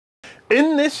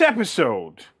in this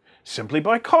episode, simply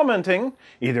by commenting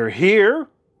either here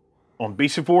on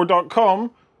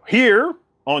beasts-of-war.com, here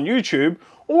on YouTube,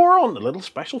 or on the little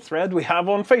special thread we have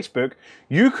on Facebook,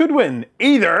 you could win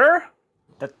either,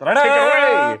 take it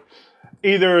away,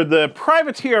 either the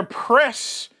Privateer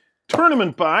Press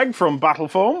tournament bag from Battle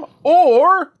Foam,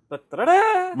 or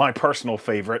my personal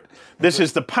favorite. This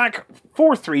is the P.A.C.K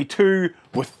 432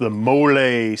 with the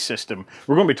Molle system.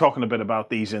 We're going to be talking a bit about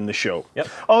these in the show. Yep.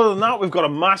 Other than that, we've got a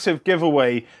massive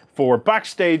giveaway for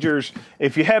backstagers.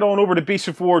 If you head on over to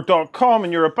beasts-of-war.com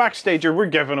and you're a backstager, we're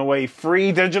giving away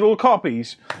free digital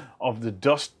copies of the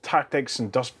Dust Tactics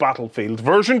and Dust Battlefield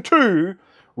version 2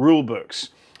 rulebooks.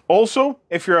 Also,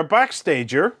 if you're a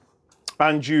backstager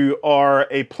and you are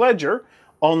a pledger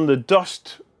on the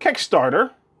Dust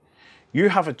Kickstarter, you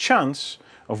have a chance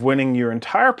of winning your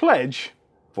entire pledge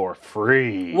for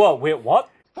free. Whoa, wait, what?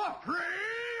 For free?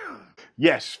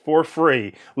 Yes, for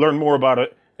free. Learn more about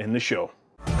it in the show.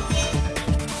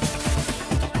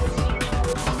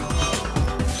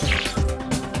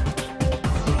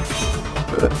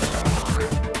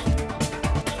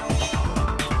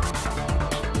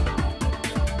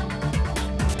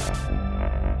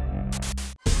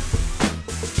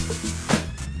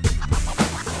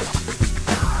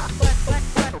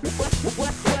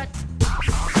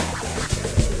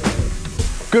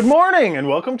 Good morning and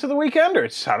welcome to the Weekender.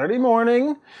 It's Saturday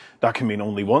morning. That can mean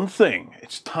only one thing.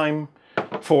 It's time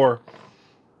for,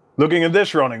 looking at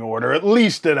this running order, at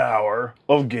least an hour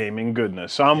of gaming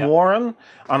goodness. I'm Warren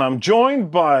and I'm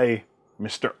joined by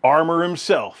Mr. Armour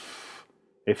himself.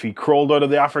 If he crawled out of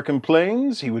the African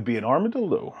plains, he would be an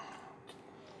armadillo.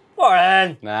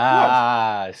 Warren!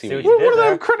 I see what you What did are there.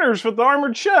 them critters with the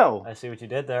armoured shell? I see what you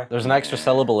did there. There's an extra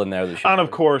syllable in there that should. And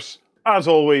of course, as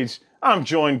always, I'm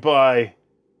joined by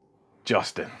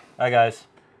Justin. Hi, guys.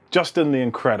 Justin the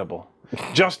Incredible.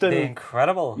 Justin. The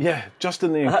Incredible. Yeah,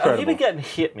 Justin the Have you Incredible. been getting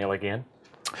hate mail again?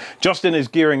 Justin is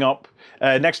gearing up.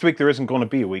 Next week there isn't going to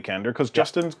be a Weekender because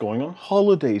Justin's going on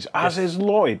holidays, as is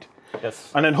Lloyd.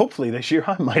 Yes. And then hopefully this year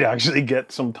I might actually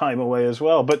get some time away as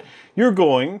well. But you're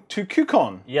going to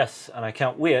QCon. Yes, and I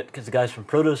can't wait because the guys from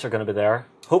Produce are going to be there,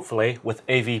 hopefully with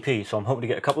AVP. So I'm hoping to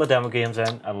get a couple of demo games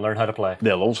in and learn how to play.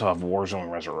 They'll also have Warzone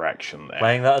Resurrection there.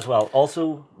 Playing that as well.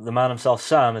 Also, the man himself,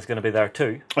 Sam, is going to be there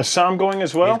too. Is Sam going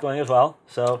as well? He's going as well.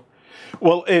 So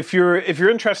Well, if you're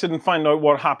interested in finding out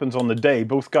what happens on the day,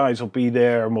 both guys will be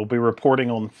there and we'll be reporting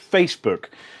on Facebook,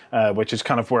 which is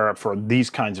kind of where, for these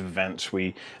kinds of events,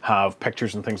 we have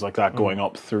pictures and things like that going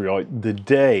up throughout the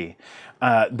day.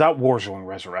 That Warzone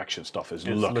Resurrection stuff is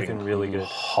looking really good.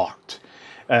 hot.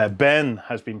 Ben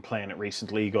has been playing it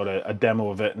recently. He got a demo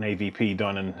of it in AVP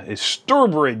down in his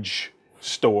Sturbridge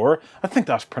store. I think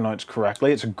that's pronounced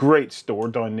correctly. It's a great store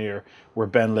down near where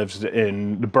Ben lives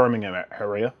in the Birmingham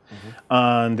area.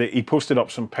 And he posted up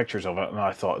some pictures of it and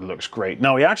I thought it looks great.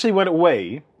 Now he actually went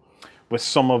away with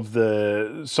some of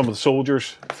the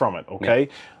soldiers from it, okay?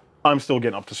 Yeah. I'm still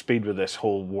getting up to speed with this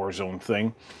whole Warzone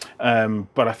thing.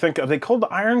 But I think, are they called the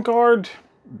Iron Guard?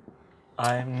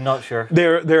 I'm not sure.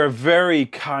 They're a very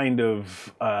kind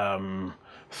of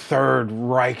Third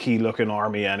Reich-y looking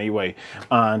army anyway,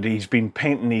 and he's been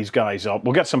painting these guys up.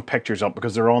 We'll get some pictures up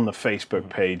because they're on the Facebook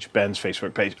page, Ben's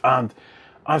Facebook page, and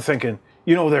I'm thinking,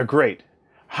 you know, they're great.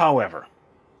 However,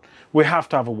 we have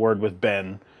to have a word with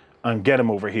Ben and get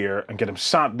him over here and get him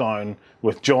sat down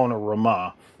with John or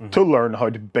Rama to learn how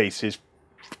to base his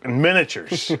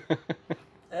miniatures.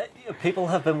 People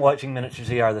have been watching Miniatures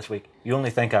ER this week. You only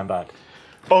think I'm bad.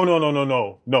 Oh, no,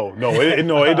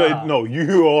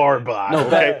 you are bad,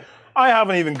 okay? I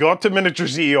haven't even got to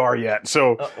Miniatures ER yet,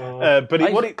 so, but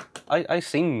I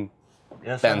seen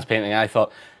Yes, Ben's painting, I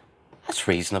thought, that's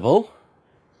reasonable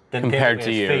compared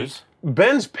to yours.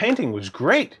 Ben's painting was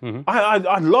great.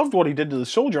 I loved what he did to the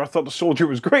soldier. I thought the soldier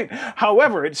was great.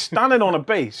 However, it's standing on a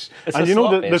base. And you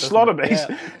know the slaughter base,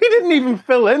 he didn't even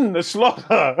fill in the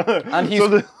slaughter. And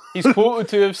he's quoted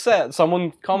to have said,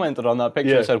 someone commented on that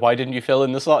picture and said, why didn't you fill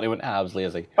in the slot? And he went, I was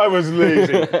lazy. I was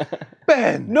lazy.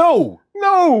 Ben, no,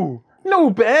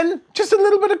 Ben, just a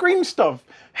little bit of green stuff.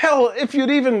 Hell, if you'd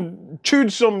even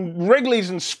chewed some Wrigley's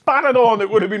and spat it on, it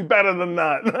would have been better than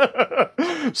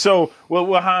that. So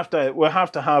we'll have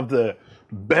to have the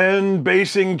Ben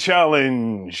basing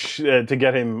challenge to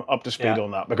get him up to speed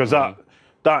on that, because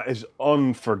that is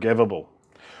unforgivable.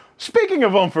 Speaking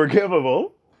of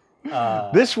unforgivable,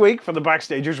 this week for the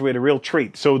backstagers we had a real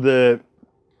treat. So the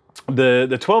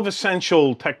 12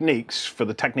 essential techniques for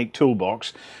the technique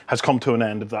toolbox has come to an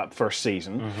end of that first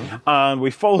season, and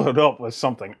we followed up with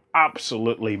something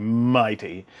absolutely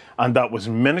mighty, and that was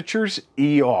Miniatures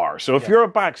ER. So if you're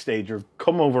a backstager,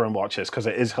 come over and watch this because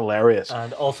it is hilarious.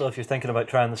 And also, if you're thinking about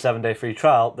trying the 7-day free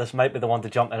trial, this might be the one to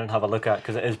jump in and have a look at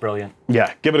because it is brilliant.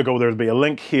 Yeah, give it a go. There'll be a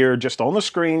link here just on the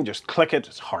screen. Just click it.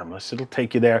 It's harmless. It'll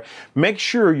take you there. Make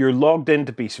sure you're logged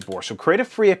into P.A.C.K. So create a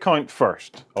free account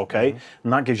first, okay?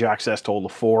 And that gives you access to all the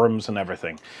forums and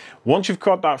everything. Once you've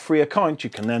got that free account, you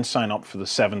can then sign up for the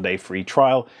 7-day free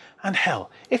trial. And hell,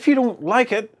 if you don't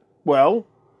like it, well,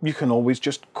 you can always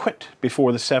just quit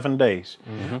before the 7 days.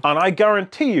 And I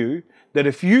guarantee you that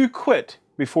if you quit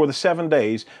before the 7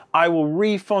 days, I will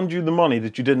refund you the money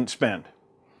that you didn't spend.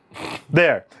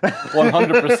 There.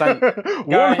 100%.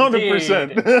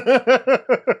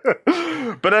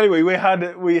 100%. But anyway,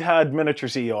 we had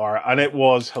Miniatures ER, and it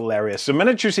was hilarious. So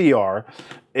Miniatures ER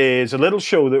is a little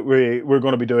show that we're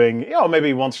going to be doing,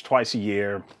 maybe once or twice a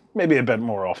year, maybe a bit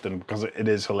more often because it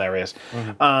is hilarious.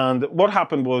 And what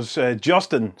happened was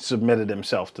Justin submitted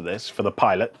himself to this for the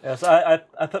pilot. Yes, I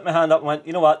put my hand up and went,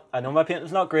 you know what, I know my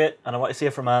painting's not great and I want to see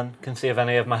if a man can save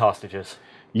any of my hostages.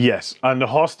 Yes, and the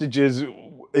hostages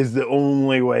is the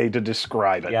only way to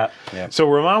describe it. Yeah. So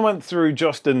Roman went through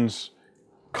Justin's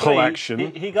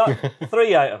collection. He got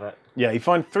 3 out of it. Yeah, he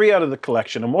found 3 out of the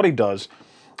collection, and what he does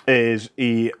is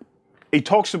he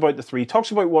talks about the 3,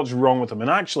 talks about what's wrong with them, and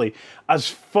actually, as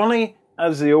funny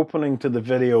as the opening to the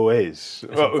video is,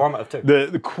 it's informative too.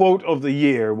 The quote of the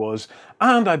year was,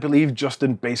 and I believe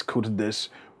Justin base coated this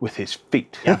with his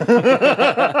feet. Yeah.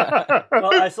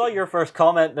 Well, I saw your first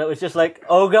comment that was just like,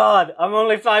 oh God, I'm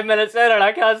only 5 minutes in and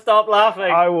I can't stop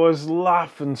laughing. I was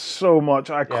laughing so much,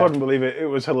 I couldn't believe it. It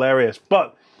was hilarious.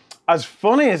 But as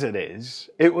funny as it is,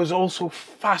 it was also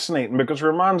fascinating because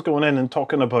Roman's going in and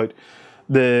talking about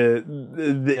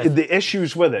the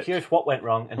issues with it. Here's what went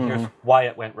wrong and here's why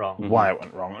it went wrong. Why it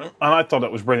went wrong. And I thought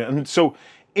that was brilliant. And so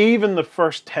even the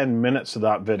first 10 minutes of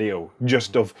that video,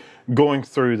 just of going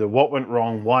through the what went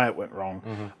wrong, why it went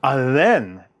wrong, and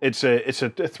then it's a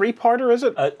 3-parter, is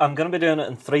it? I'm going to be doing it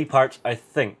in 3 parts, I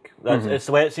think. It's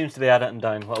the way it seems to be editing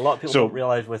down. What a lot of people don't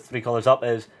realise with 3 colours up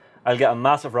is I'll get a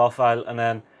massive raw file and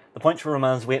then the points where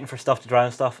Roman's waiting for stuff to dry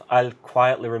and stuff, I'll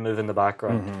quietly remove in the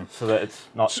background so that it's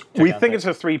not gigantic. We think it's a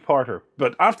 3-parter,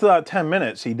 but after that 10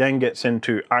 minutes, he then gets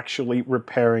into actually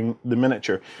repairing the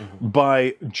miniature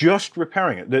by just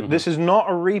repairing it. This is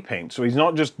not a repaint, so he's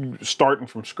not just starting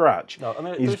from scratch. No, I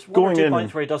mean, he's there's going 1 or 2 in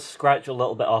points where he does scratch a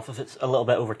little bit off if it's a little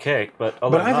bit overcaked, but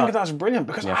I think that's brilliant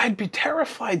because I'd be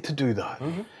terrified to do that.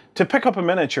 To pick up a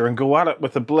miniature and go at it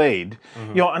with a blade,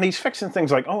 and he's fixing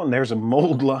things like, and there's a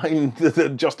mold line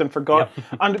that Justin forgot,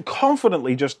 and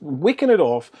confidently just wicking it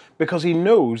off because he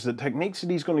knows the techniques that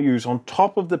he's going to use on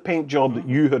top of the paint job that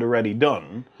you had already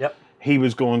done, he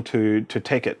was going to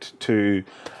take it to,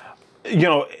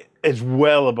 it's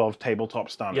well above tabletop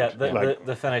standard. Yeah,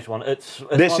 the finished one. One of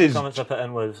the comments I put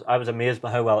in was, I was amazed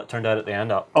by how well it turned out at the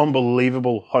end up.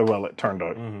 Unbelievable how well it turned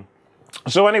out.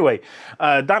 So anyway,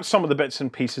 that's some of the bits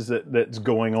and pieces that's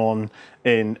going on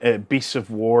in Beasts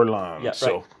of War land. Yeah,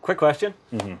 right. Quick question.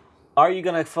 Are you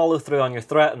going to follow through on your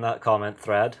threat in that comment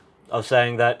thread of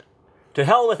saying that, to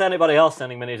hell with anybody else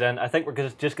sending minis in, I think we're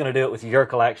just going to do it with your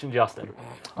collection, Justin?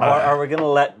 Or are we going to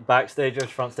let backstagers,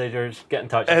 front stagers get in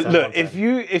touch? Look,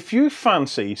 if you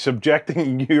fancy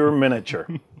subjecting your miniature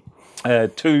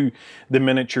to the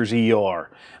Miniatures ER,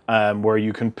 where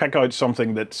you can pick out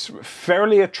something that's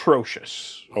fairly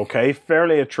atrocious, okay,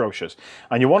 fairly atrocious,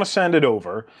 and you want to send it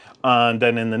over, and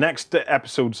then in the next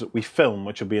episodes that we film,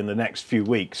 which will be in the next few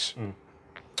weeks,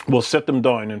 we'll sit them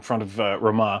down in front of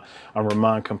Roman, and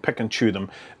Roman can pick and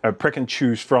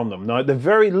choose from them. Now, at the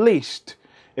very least,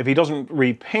 if he doesn't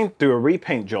do a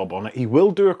repaint job on it, he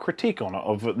will do a critique on it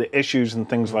of the issues and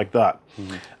things like that,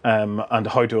 and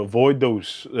how to avoid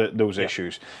those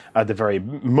issues. At the very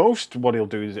most, what he'll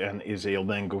do is he'll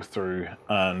then go through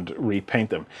and repaint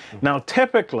them. Now,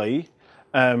 typically,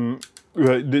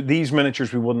 these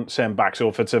miniatures we wouldn't send back. So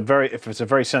if it's a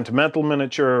very sentimental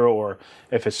miniature, or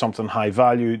if it's something high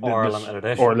value, or a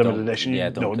limited edition, you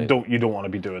don't want to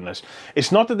be doing this.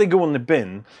 It's not that they go in the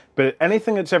bin, but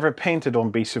anything that's ever painted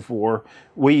on Beasts of War,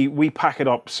 we pack it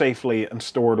up safely and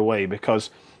store it away, because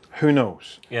who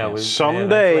knows? Yeah,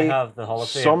 someday have the Hall of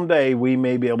Fame. Someday we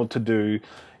may be able to do,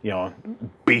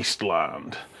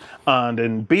 Beastland. And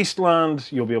in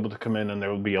Beastland, you'll be able to come in and there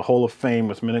will be a Hall of Fame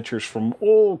with miniatures from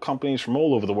all companies from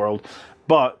all over the world.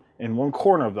 But in one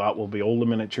corner of that will be all the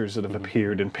miniatures that have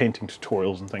appeared in painting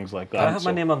tutorials and things like that. Can I have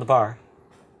my name on the bar?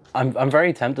 I'm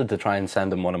very tempted to try and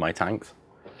send him one of my tanks.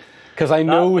 Because I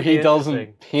know he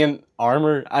doesn't paint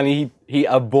armor, and he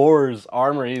abhors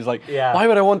armor. He's like, why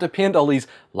would I want to paint all these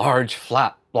large,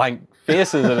 flat blank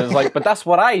faces, and it's like, but that's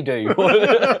what I do.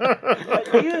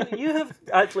 You have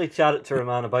actually chatted to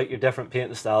Roman about your different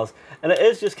painting styles, and it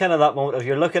is just kind of that moment of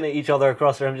you're looking at each other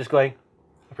across the room, just going,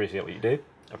 "Appreciate what you do.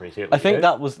 Appreciate what I think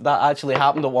that actually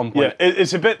happened at one point. Yeah,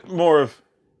 it's a bit more of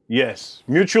yes,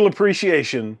 mutual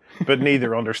appreciation, but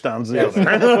neither understands the other.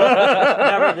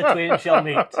 Never the twain shall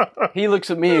meet. He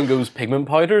looks at me and goes, "Pigment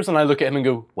powders," and I look at him and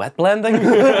go, "Wet blending."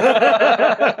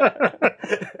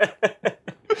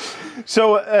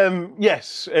 So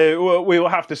yes, we will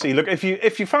have to see. Look, if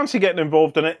you fancy getting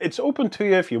involved in it, it's open to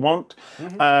you if you want.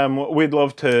 We'd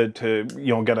love to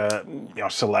get a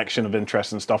selection of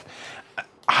interest and stuff.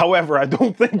 However, I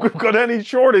don't think we've got any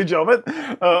shortage of it,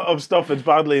 of stuff that's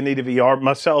badly in need of ER.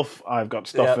 Myself, I've got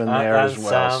stuff in there as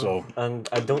well. Sam, and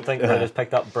I don't think Red has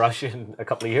picked up brush in a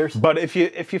couple of years. But if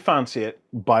you fancy it,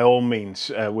 by all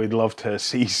means, we'd love to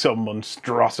see some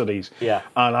monstrosities. Yeah.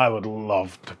 And I would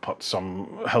love to put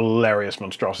some hilarious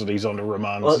monstrosities under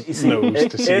Roman's Well, you see, nose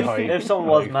to see how if someone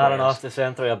was mad enough to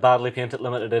send through a badly painted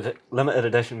limited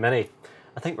edition mini,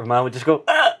 I think Roman would just go,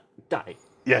 die.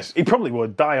 Yes, he probably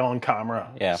would die on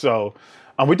camera. Yeah. So,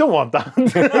 and we don't want that. No,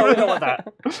 we don't want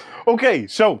that. Okay,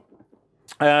 so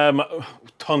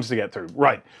tons to get through.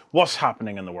 Right, what's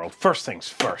happening in the world? First things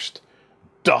first,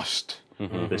 dust.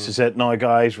 This is it now,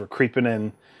 guys. We're creeping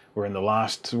in. We're in the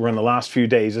last few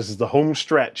days. This is the home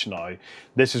stretch now.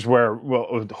 This is where,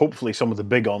 well, hopefully some of the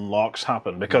big unlocks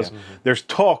happen, because there's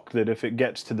talk that if it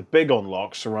gets to the big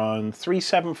unlocks around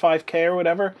 375k or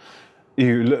whatever,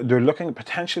 they're looking at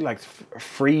potentially like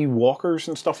free walkers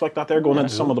and stuff like that. They're going into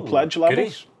some of the pledge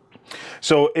levels.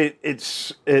 So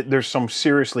there's some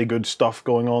seriously good stuff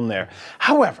going on there.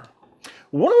 However,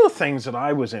 one of the things that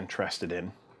I was interested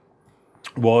in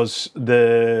was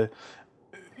whenever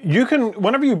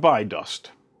you buy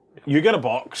dust, you get a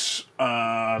box,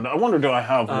 and I wonder, do I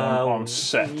have one on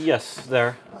set? Yes,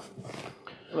 there.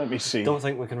 Let me see. Don't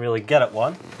think we can really get at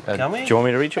one. Can we? Do you want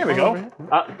me to reach it? Here we go.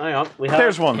 Hang on.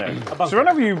 There's one there. So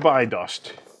whenever you buy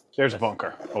dust, there's a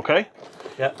bunker, okay?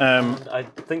 Yeah. I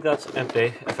think that's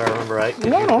empty, if I remember right.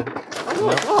 No.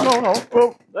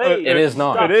 Well, Hey, it is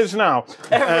not. it is now.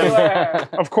 Everywhere.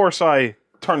 Of course, I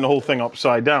turned the whole thing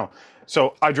upside down.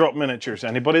 So I drop miniatures.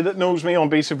 Anybody that knows me on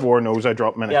Beasts of War knows I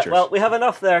drop miniatures. Yeah, well, we have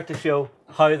enough there to show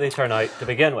how they turn out to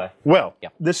begin with. Well,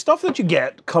 the stuff that you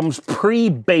get comes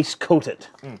pre-base coated.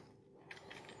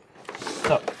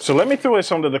 So let me throw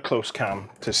this under the close cam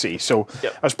to see. So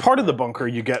as part of the bunker,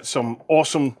 you get some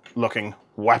awesome looking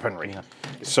weaponry.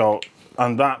 So,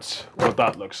 and that's what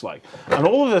that looks like. And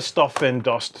all of this stuff in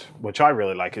dust, which I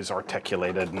really like, is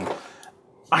articulated, and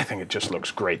I think it just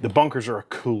looks great. The bunkers are a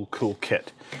cool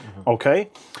kit. Okay?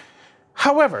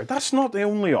 However, that's not the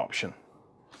only option.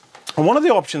 And one of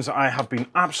the options that I have been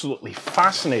absolutely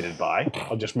fascinated by,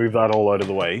 I'll just move that all out of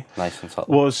the way, Nice and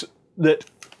subtle. was that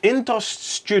in Dust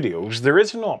Studios, there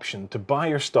is an option to buy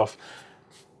your stuff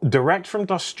direct from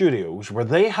Dust Studios, where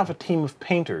they have a team of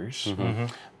painters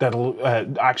that'll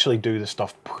actually do the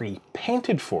stuff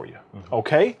pre-painted for you.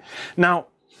 Okay? Now,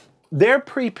 they're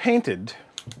pre-painted.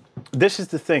 This is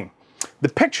the thing. The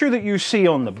picture that you see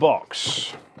on the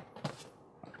box,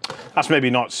 that's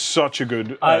maybe not such a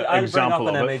good I'll example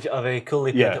bring up of an image of a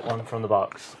coolly painted one from the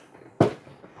box.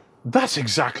 That's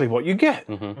exactly what you get.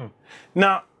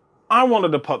 Now, I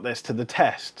wanted to put this to the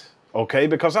test, okay?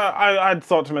 Because I'd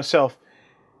thought to myself,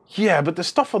 yeah, but the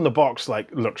stuff on the box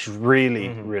looks really,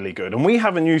 really good. And we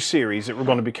have a new series that we're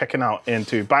going to be kicking out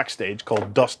into Backstage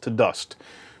called Dust to Dust,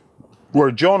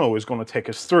 where Jono is going to take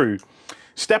us through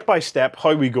step by step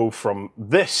how we go from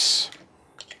this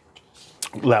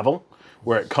level,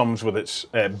 where it comes with its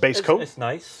base coat. It's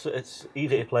nice. It's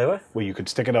easy to play with. Where you could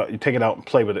stick it out, you take it out and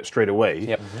play with it straight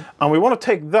away. And we want to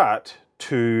take that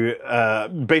to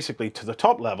basically to the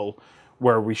top level,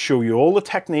 where we show you all the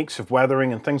techniques of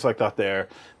weathering and things like that there,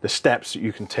 the steps that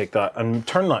you can take that and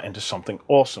turn that into something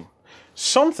awesome.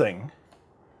 Something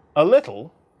a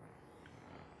little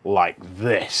like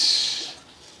this.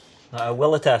 I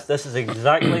will attest, this is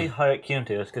exactly how it came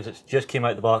to us, because it's just came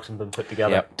out the box and been put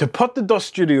together. To put the Dust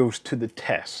Studios to the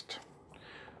test,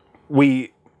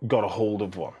 we got a hold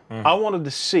of one. I wanted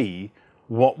to see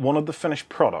what one of the finished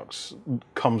products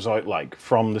comes out like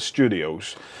from the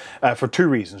studios for two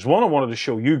reasons. One, I wanted to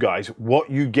show you guys what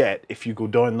you get if you go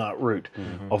down that route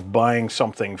of buying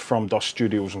something from Dust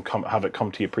Studios and have it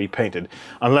come to you pre-painted.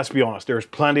 And let's be honest, there's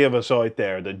plenty of us out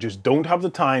there that just don't have the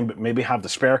time, but maybe have the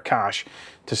spare cash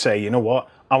to say, you know what,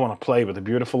 I want to play with a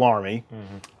beautiful army.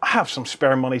 I have some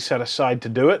spare money set aside to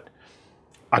do it.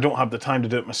 I don't have the time to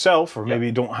do it myself, or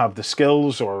maybe don't have the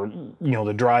skills or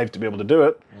the drive to be able to do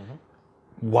it.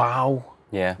 Wow,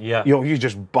 Yeah. Yeah. You know, you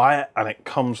just buy it and it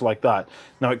comes like that.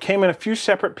 Now, it came in a few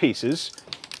separate pieces.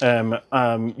 You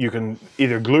can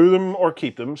either glue them or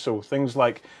keep them. So things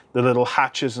like the little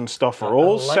hatches and stuff are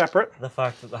all separate. The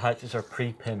fact that the hatches are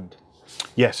pre-pinned.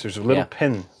 Yes, there's a little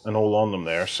pin and all on them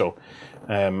there. So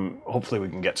hopefully we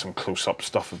can get some close-up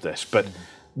stuff of this. But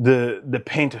the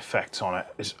paint effects on it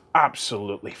is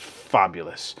absolutely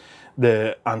fabulous.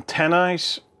 The antennae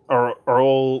are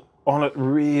all on it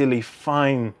really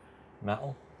fine.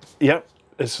 Metal? Yep.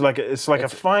 It's like a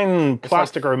fine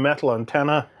plastic or metal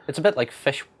antenna. It's a bit like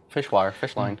fish wire,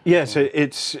 fish line. Yes,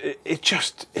 it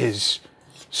just is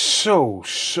so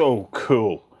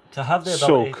cool. To have the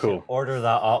ability to order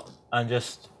that up and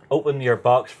just open your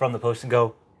box from the post and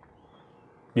go,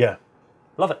 yeah,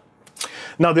 love it.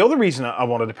 Now, the other reason I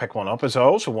wanted to pick one up is I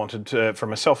also wanted for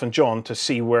myself and John to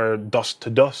see where Dust to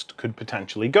Dust could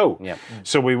potentially go. Yep.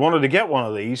 So we wanted to get one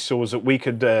of these so that we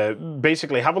could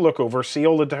basically have a look over, see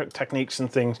all the techniques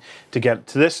and things to get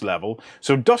to this level.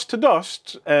 So Dust to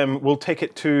Dust will take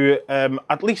it to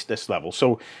at least this level.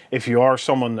 So if you are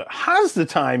someone that has the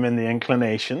time and the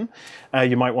inclination,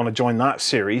 you might want to join that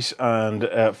series and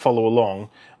follow along,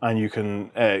 and you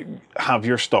can have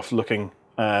your stuff looking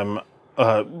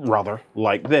rather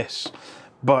like this.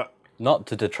 But not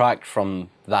to detract from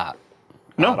that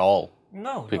at all.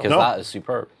 No. Because that is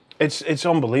superb. It's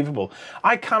unbelievable.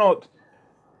 I cannot.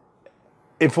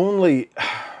 If only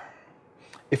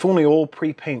all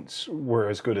pre-paints were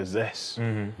as good as this.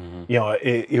 You know,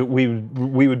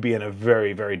 we would be in a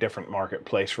very different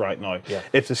marketplace right now. Yeah.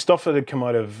 If the stuff that had come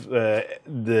out of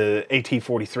the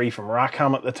AT-43 from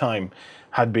Rackham at the time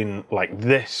had been like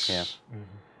this. Yeah.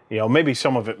 You know, maybe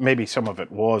some of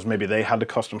it was. Maybe they had the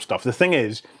custom stuff. The thing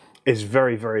is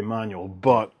very manual.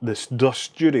 But this Dust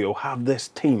Studio have this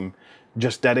team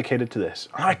just dedicated to this.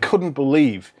 And I couldn't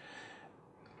believe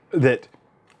that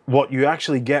what you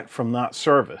actually get from that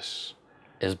service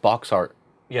is box art.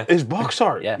 Yeah. Is box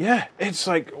art. Yeah. Yeah. It's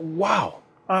like, wow,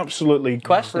 absolutely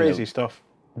crazy stuff.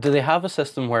 Do they have a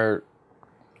system where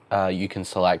you can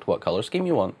select what color scheme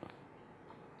you want?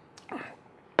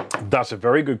 That's a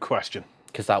very good question.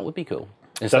 Because that would be cool.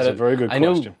 That's a very good question. I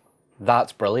know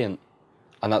that's brilliant,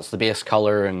 and that's the base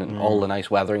color and all the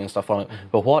nice weathering and stuff on it.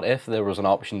 But what if there was an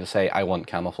option to say, I want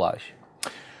camouflage?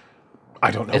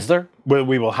 I don't know. Is there? Well,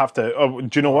 we will have to. Oh,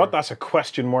 do you know what? That's a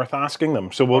question worth asking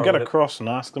them. So we'll get across and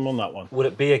ask them on that one. Would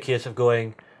it be a case of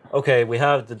going, okay, we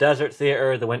have the desert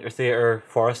theater, the winter theater,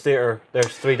 forest theater. There's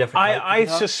 3 different types. I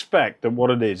suspect that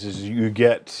what it is you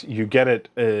get it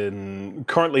in,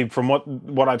 currently from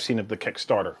what I've seen of the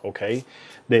Kickstarter. Okay,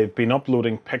 they've been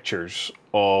uploading pictures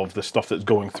of the stuff that's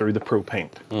going through the Pro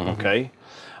Paint. Okay,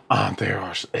 and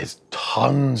there is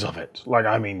tons of it. Like,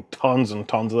 I mean, tons and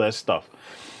tons of this stuff.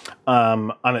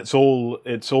 And it's all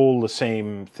the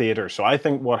same theater. So I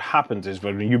think what happens is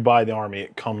when you buy the army,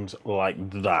 it comes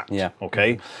like that. Yeah.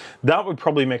 Okay. That would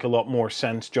probably make a lot more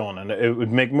sense, John, and it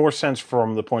would make more sense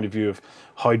from the point of view of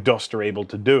how Dust are able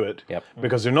to do it. Yep.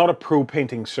 Because they're not a pro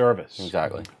painting service.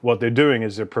 Exactly. What they're doing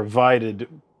is they're provided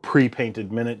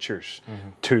pre-painted miniatures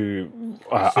to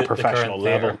a professional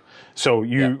level. So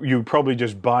you probably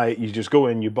just buy it, you just go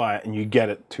in, you buy it, and you get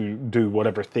it to do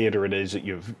whatever theater it is that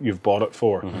you've bought it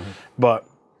for. But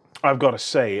I've got to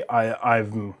say,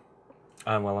 I'm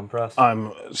well impressed.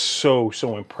 I'm so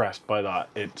impressed by that.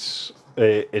 It's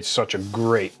such a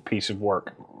great piece of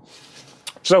work.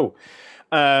 So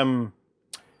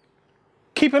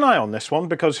keep an eye on this one,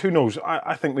 because who knows,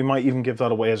 I think we might even give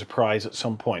that away as a prize at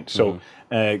some point. So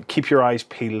keep your eyes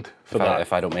peeled for that.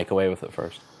 If I don't make away with it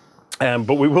first.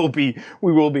 But we will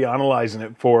be analysing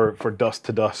it for Dust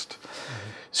to Dust.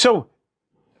 So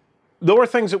there are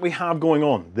things that we have going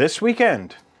on this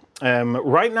weekend.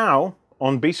 Right now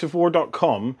on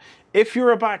beastsofwar.com, if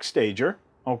you're a backstager,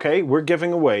 okay, we're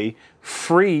giving away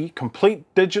free complete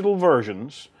digital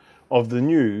versions of the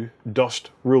new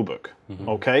Dust rulebook.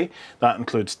 Okay, that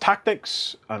includes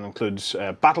tactics and includes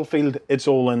battlefield. It's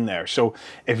all in there. So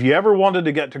if you ever wanted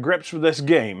to get to grips with this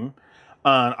game,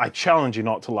 and I challenge you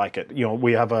not to like it, you know,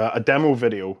 we have a demo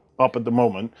video up at the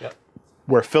moment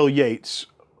where Phil Yates,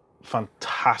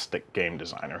 fantastic game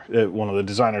designer, one of the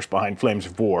designers behind Flames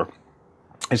of War,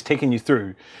 is taking you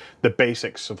through the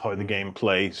basics of how the game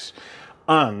plays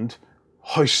and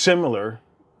how similar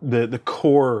the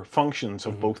core functions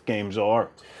of both games are.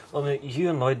 Well, I mean, you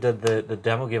and Lloyd did the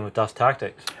demo game of Dust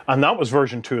Tactics. And that was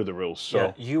version 2 of the rules. So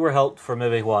yeah, you were helped for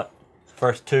maybe, what,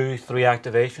 first 2-3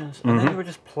 activations, and then you were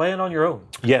just playing on your own.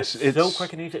 Yes. It's so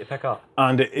quick and easy to pick up.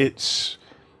 And it's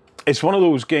one of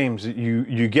those games that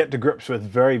you get to grips with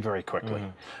very, very quickly.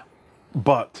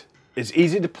 But it's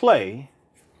easy to play,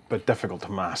 but difficult to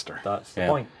master. That's the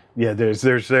point. Yeah,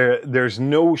 there's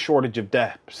no shortage of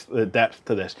depth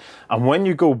to this. And when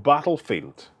you go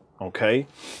battlefield, okay,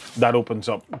 that opens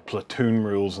up platoon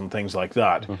rules and things like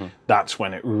that. That's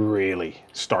when it really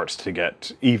starts to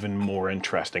get even more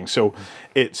interesting. So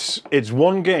it's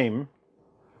one game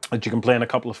that you can play in a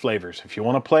couple of flavors. If you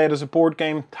want to play it as a board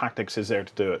game, Tactics is there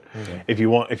to do it. If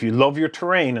you love your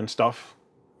terrain and stuff,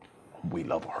 we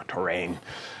love our terrain,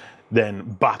 then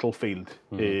Battlefield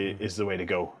is the way to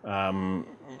go.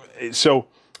 So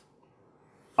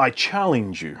I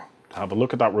challenge you to have a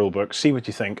look at that rulebook, see what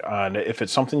you think, and if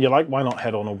it's something you like, why not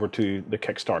head on over to the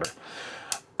Kickstarter.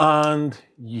 And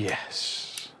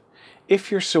yes,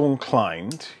 if you're so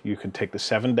inclined, you can take the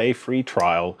 7-day free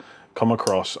trial, come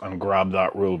across and grab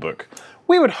that rulebook.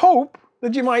 We would hope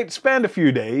that you might spend a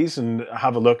few days and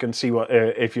have a look and see what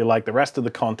if you like the rest of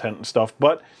the content and stuff,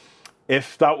 but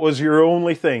if that was your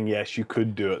only thing, yes, you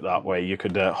could do it that way. You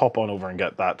could hop on over and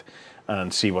get that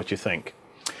and see what you think.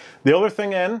 The other thing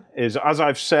then is, as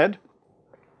I've said,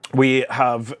 we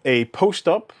have a post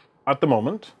up at the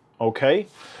moment, okay,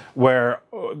 where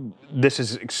this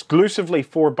is exclusively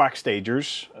for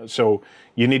backstagers. So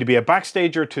you need to be a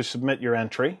backstager to submit your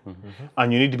entry,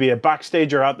 and you need to be a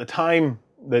backstager at the time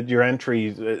that your entry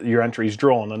is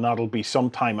drawn, and that'll be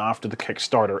sometime after the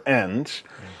Kickstarter ends.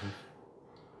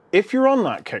 If you're on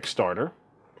that Kickstarter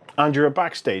and you're a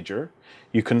backstager,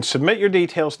 you can submit your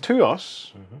details to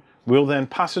us. We'll then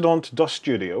pass it on to Dust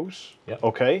Studios,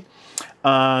 okay?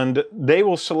 And they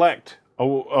will select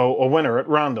a winner at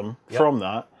random from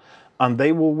that, and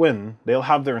they will win. They'll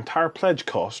have their entire pledge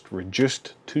cost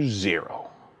reduced to 0,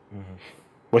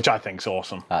 which I think is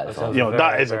awesome. That is awesome. You know,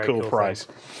 that is a cool prize.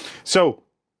 So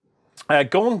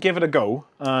go and give it a go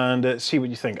and see what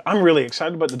you think. I'm really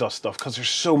excited about the Dust stuff because there's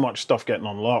so much stuff getting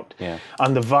unlocked.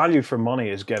 And the value for money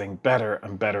is getting better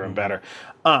and better and better.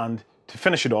 And to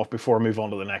finish it off before I move on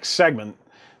to the next segment,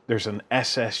 there's an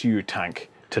SSU tank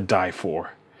to die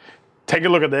for. Take a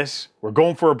look at this. We're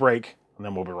going for a break, and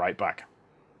then we'll be right back.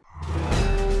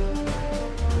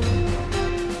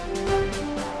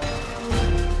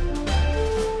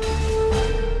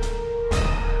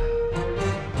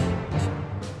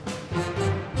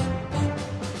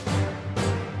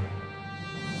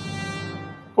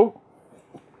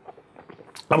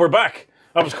 And we're back.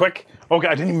 That was quick. Okay,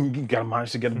 I didn't even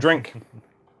manage to get a drink.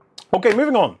 Okay,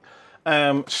 moving on.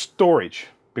 Storage.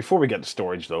 Before we get to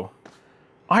storage, though,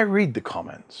 I read the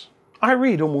comments. I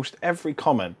read almost every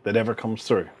comment that ever comes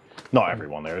through. Not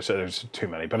everyone there, so there's too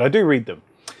many, but I do read them.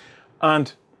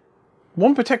 And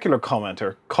one particular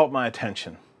commenter caught my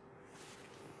attention.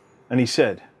 And he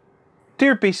said,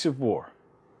 "Dear Beasts of War,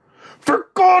 for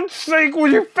God's sake, will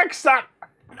you fix that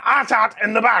AT-AT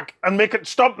in the back and make it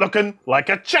stop looking like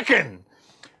a chicken?"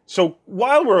 So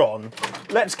while we're on,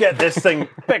 let's get this thing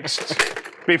fixed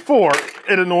before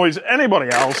it annoys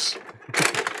anybody else.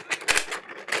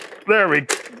 There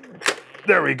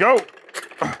we go.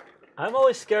 I'm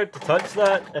always scared to touch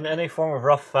that in any form of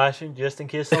rough fashion, just in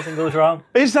case something goes wrong.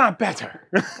 Is that better?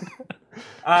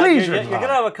 Please, you're gonna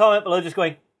have a comment below just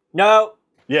going, "No."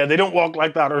 Yeah, they don't walk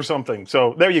like that or something.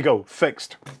 So there you go,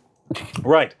 fixed.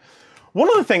 Right. One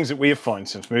of the things that we have found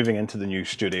since moving into the new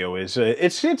studio is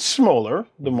it's smaller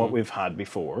than what we've had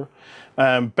before,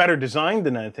 better designed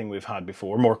than anything we've had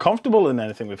before, more comfortable than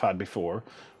anything we've had before,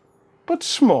 but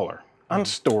smaller, and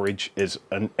storage is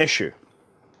an issue.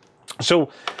 So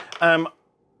I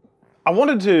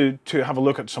wanted to have a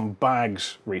look at some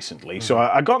bags recently. So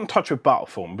I got in touch with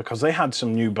Battlefoam because they had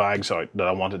some new bags out that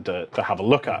I wanted to have a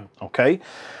look at, okay?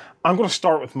 I'm going to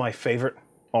start with my favorite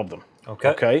of them.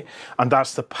 Okay, and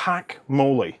that's the P.A.C.K.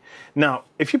 Molle. Now,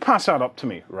 if you pass that up to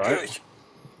me, right?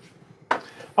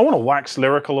 I want to wax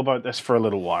lyrical about this for a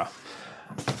little while.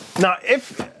 Now,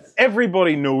 if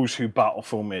everybody knows who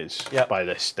Battlefoam is by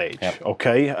this stage,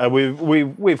 okay?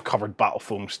 We've covered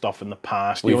Battlefoam stuff in the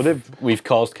past. We've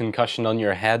caused concussion on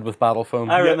your head with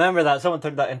Battlefoam. I remember that. Someone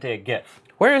turned that into a GIF.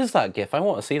 Where is that GIF? I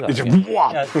want to see that.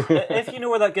 If you know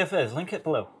where that GIF is, link it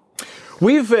below.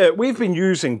 We've been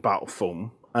using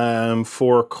Battlefoam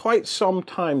for quite some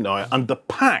time now, and the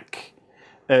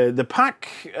P.A.C.K.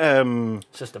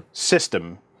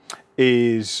 system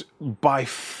is by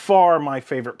far my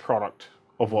favorite product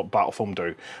of what Battlefoam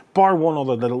do, bar one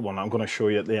other little one I'm going to show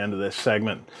you at the end of this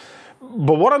segment.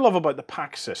 But what I love about the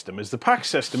P.A.C.K. system is the P.A.C.K.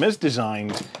 system is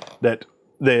designed that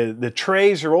the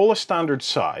trays are all a standard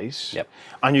size,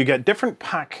 and you get different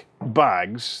P.A.C.K.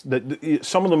 bags that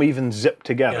some of them even zip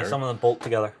together. Yeah, some of them bolt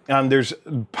together. And there's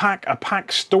a P.A.C.K.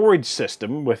 storage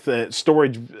system with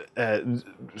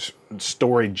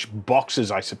storage boxes,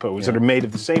 I suppose, that are made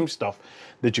of the same stuff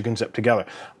that you can zip together.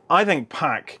 I think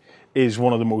P.A.C.K. is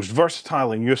one of the most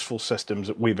versatile and useful systems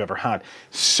that we've ever had.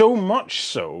 So much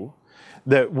so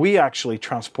that we actually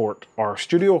transport our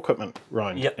studio equipment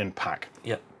around in P.A.C.K.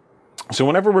 Yep. So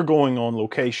whenever we're going on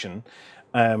location,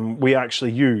 we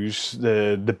actually use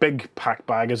the big P.A.C.K.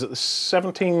 bag. Is it the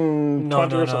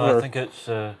 1720 or something? No, I think it's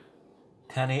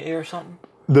 1080 or something.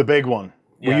 The big one.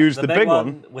 Yeah, we use the big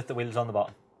one with the wheels on the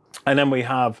bottom. And then we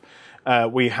have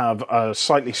a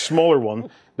slightly smaller one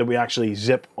that we actually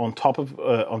zip on top of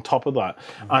that,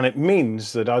 and it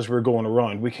means that as we're going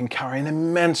around, we can carry an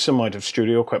immense amount of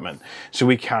studio equipment. So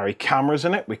we carry cameras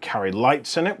in it, we carry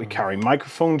lights in it, we carry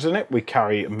microphones in it, we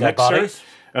carry a mixer.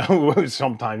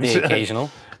 Sometimes. The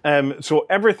occasional. So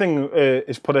everything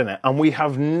is put in it, and we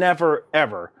have never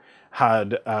ever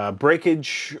had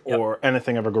breakage or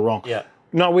anything ever go wrong. Yeah.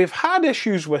 Now, we've had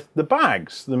issues with the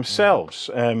bags themselves.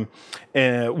 One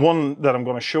that I'm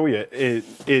going to show you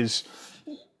is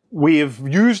we have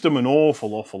used them an awful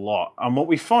lot. And what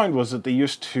we found was that they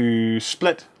used to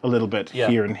split a little bit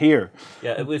here and here.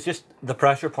 Yeah, it was just the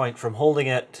pressure point from holding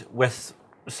it with,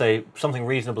 say, something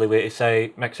reasonably weighty,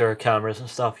 say, mixer, cameras and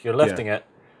stuff. You're lifting it,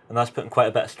 and that's putting quite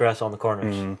a bit of stress on the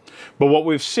corners. But what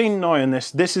we've seen now in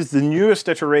this is the newest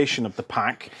iteration of the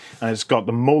P.A.C.K, and it's got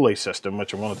the Molle system,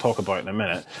 which I'm going to talk about in a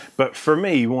minute. But for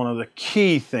me, one of the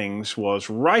key things was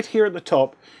right here at the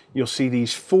top, you'll see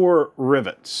these 4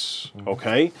 rivets,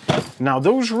 okay? Now,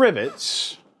 those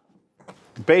rivets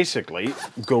basically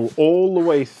go all the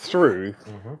way through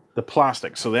the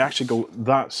plastic. So they actually go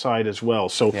that side as well.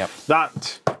 So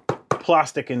that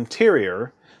plastic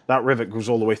interior, that rivet goes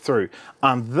all the way through,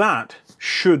 and that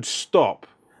should stop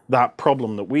that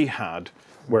problem that we had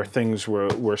where things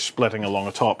were splitting along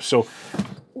the top. So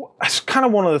it's kind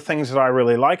of one of the things that I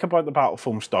really like about the Battle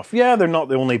Foam stuff. Yeah, they're not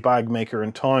the only bag maker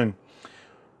in town,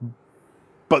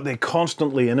 but they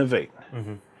constantly innovate.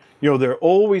 You know, they're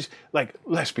always, like,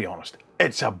 let's be honest,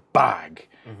 it's a bag.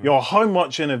 You know, how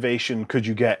much innovation could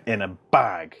you get in a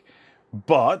bag?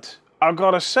 But I've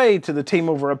got to say to the team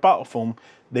over at Battle Foam,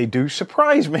 they do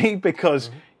surprise me because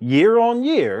year on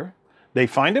year, they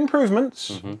find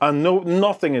improvements, and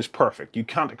nothing is perfect. You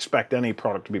can't expect any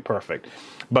product to be perfect,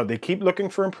 but they keep looking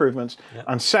for improvements.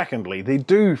 And secondly, they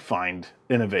do find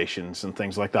innovations and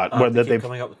things like that. They keep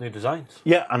coming up with new designs.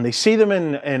 Yeah, and they see them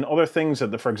in other things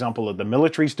that, for example, that the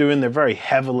military's doing. They're very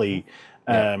heavily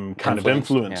kind of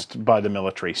influenced by the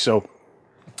military. So,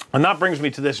 and that brings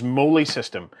me to this Molle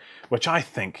system, which I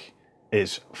think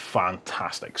is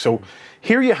fantastic. So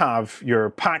here you have your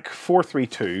P.A.C.K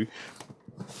 432.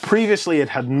 Previously, it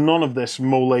had none of this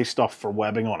Molle stuff for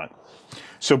webbing on it.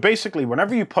 So basically,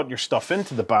 whenever you put your stuff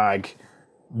into the bag,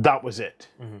 that was it.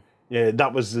 Yeah,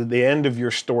 that was the end of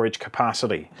your storage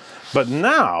capacity. But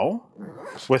now,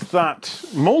 with that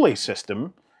Molle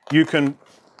system, you can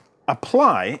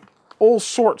apply all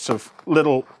sorts of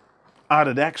little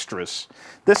added extras.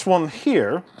 This one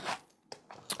here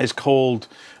is called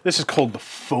the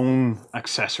phone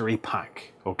accessory pack.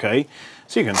 Okay,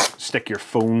 so you can stick your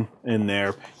phone in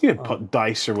there. You can put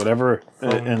dice or whatever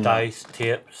in dice,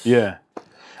 tapes. Yeah,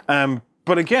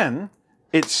 but again,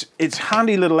 it's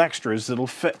handy little extras that'll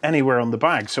fit anywhere on the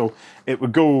bag. So it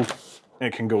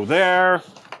can go there,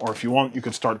 or if you want, you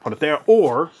could start to put it there,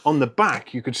 or on the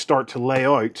back, you could start to lay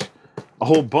out a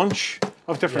whole bunch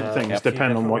of different things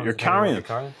depending on what you're carrying.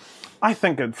 I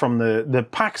think that from the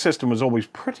P.A.C.K system was always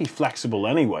pretty flexible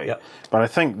anyway, but I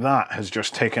think that has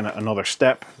just taken it another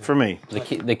step for me.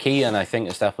 The key, and I think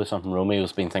it's definitely something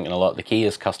Romeo's been thinking a lot, the key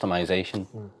is customization.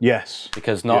 Yes.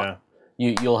 Because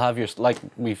you'll have your, like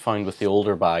we found with the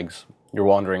older bags, you're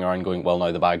wandering around going, well,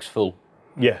 now the bag's full.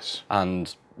 Yes.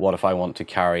 And what if I want to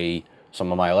carry some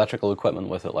of my electrical equipment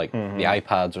with it, like the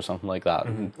iPads or something like that?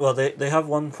 Well, they have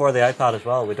one for the iPad as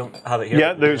well. We don't have it here.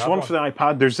 Yeah, there's one for the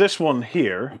iPad. There's this one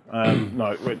here,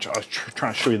 now, which I was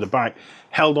trying to show you the back,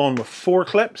 held on with 4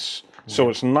 clips, so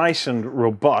it's nice and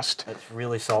robust. It's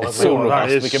really solid. It's so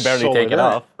robust, we can barely take it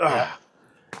off.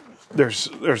 There's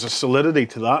a solidity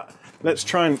to that. Let's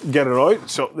try and get it out.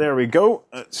 So there we go.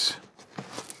 It's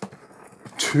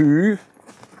 2.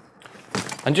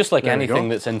 And just like anything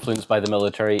that's influenced by the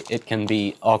military, it can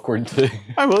be awkward to...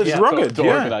 Oh, well, it's rugged, to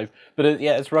organize. But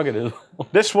it's rugged as well.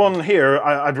 This one here,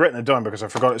 I'd written it down because I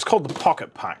forgot. It's called the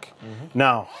Pocket Pack.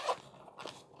 Now,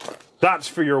 that's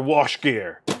for your wash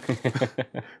gear.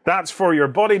 That's for your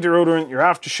body deodorant, your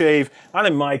aftershave, and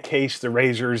in my case, the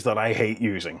razors that I hate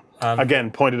using. Again,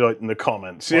 pointed out in the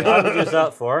comments. What I would use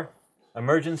that for?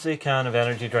 Emergency can of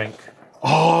energy drink.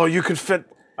 Oh, you could fit...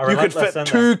 You could fit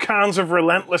 2 cans of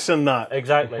Relentless in that.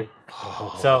 Exactly.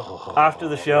 So after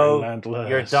the show,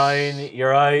 you're down,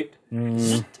 you're out.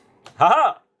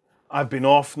 Ha-ha! I've been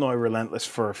off now Relentless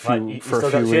for a few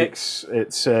weeks.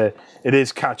 It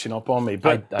is catching up on me.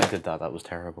 But I did that. That was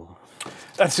terrible.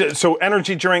 That's it. So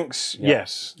energy drinks,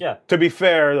 yes. Yeah. To be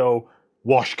fair though,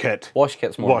 wash kit. Wash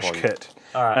kit's more Wash important. kit.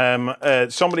 All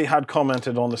right. Somebody had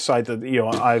commented on the site that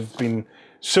I've been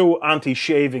so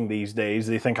anti-shaving these days.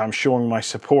 They think I'm showing my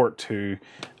support to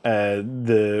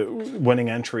the winning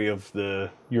entry of the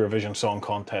Eurovision Song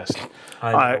Contest.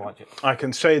 I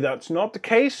can say that's not the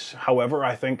case. However,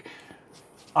 I think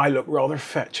I look rather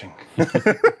fetching.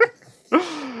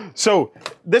 So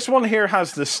this one here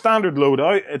has the standard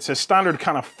loadout. It's a standard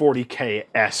kind of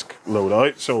 40K-esque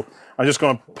loadout. So I'm just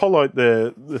going to pull out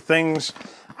the things.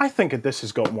 I think that this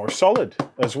has got more solid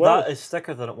as well. That is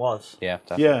thicker than it was. Yeah,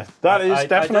 definitely. Yeah, that is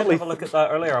definitely. I did have a look at that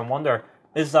earlier and wonder,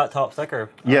 is that top thicker?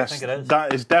 Yes, I think it is.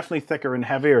 That is definitely thicker and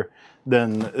heavier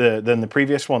than the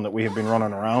previous one that we have been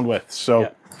running around with.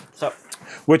 So,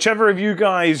 whichever of you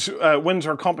guys wins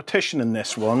our competition in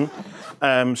this one,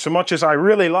 so much as I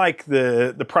really like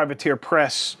the Privateer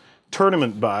Press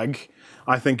tournament bag,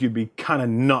 I think you'd be kind of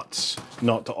nuts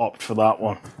not to opt for that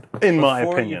one, in my opinion.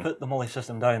 Before you put the Molle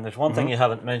System down, there's one thing you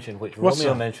haven't mentioned, which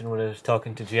Romeo mentioned when he was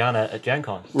talking to Gianna at Gen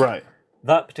Con. Right.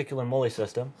 That particular Molle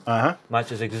System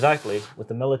matches exactly with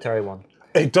the military one.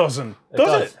 It doesn't.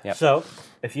 Does it? Yep. So,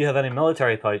 if you have any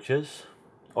military pouches,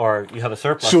 or you have a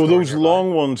surplus... So those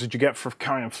long ones that you get for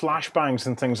carrying flashbangs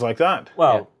and things like that?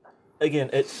 Well, again,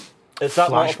 it's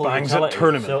that multiple Flashbangs utility. at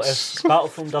tournaments. So if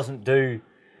Battlefoam doesn't do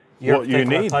your what you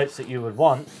particular need pouch that you would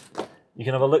want, you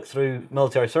can have a look through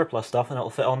military surplus stuff and it'll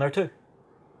fit on there too.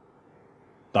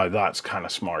 Now that's kind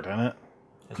of smart, isn't it?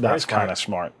 That's kind of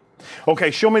smart. Okay,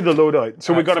 show me the loadout.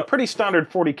 So we've got a pretty standard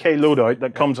 40K loadout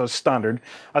that comes as standard.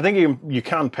 I think you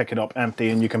can pick it up empty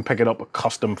and you can pick it up with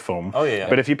custom foam. Oh, yeah.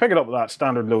 But if you pick it up with that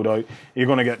standard loadout, you're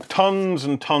going to get tons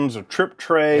and tons of troop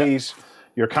trays,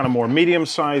 your kind of more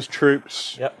medium-sized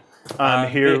troops. Yep.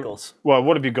 And here, vehicles. Well,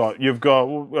 what have you got? You've got...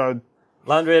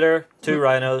 Land Raider, 2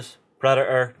 Rhinos,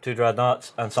 Predator, 2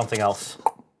 Dreadnoughts, and something else.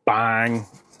 Bang.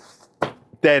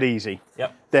 Dead easy.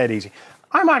 Yep. Dead easy.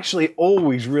 I'm actually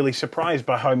always really surprised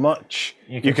by how much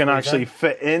you can actually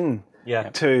fit in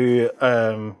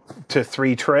to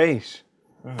 3 trays.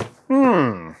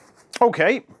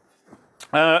 Okay.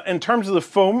 In terms of the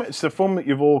foam, it's the foam that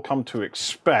you've all come to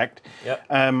expect. Yep.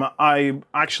 I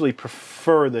actually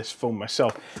prefer this foam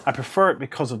myself. I prefer it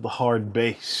because of the hard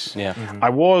base. Yeah. I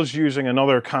was using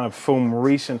another kind of foam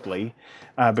recently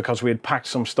because we had packed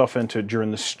some stuff into it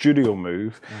during the studio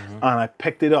move, and I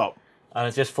picked it up. And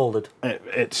it just folded.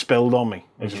 It spilled on me.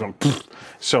 It just went,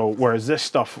 so whereas this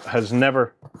stuff has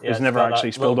never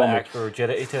actually spilled on me. Extra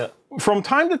rigidity to it. From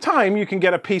time to time, you can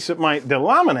get a piece that might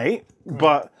delaminate,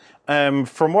 but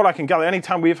from what I can gather,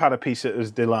 anytime we've had a piece that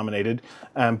is delaminated,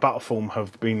 Battlefoam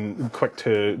have been quick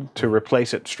to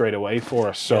replace it straight away for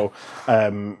us. So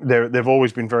they've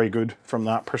always been very good from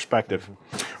that perspective.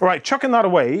 All right, chucking that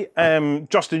away,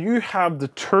 Justin, you have the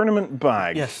tournament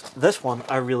bag. Yes, this one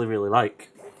I really, really like.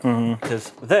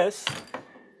 Because this,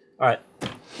 all right,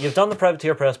 you've done the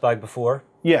Privateer Press bag before.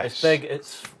 Yes. It's big,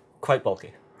 it's quite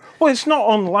bulky. Well, it's not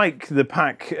unlike the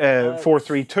P.A.C.K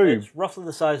 432. It's roughly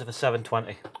the size of a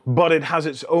 720. But it has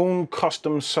its own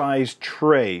custom-sized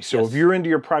tray. So if you're into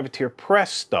your Privateer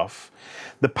Press stuff,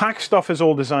 the P.A.C.K stuff is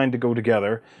all designed to go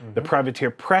together. The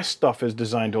Privateer Press stuff is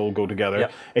designed to all go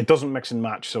together. It doesn't mix and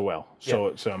match so well. So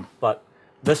it's But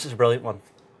this is a brilliant one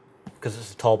because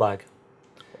it's a tall bag.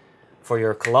 For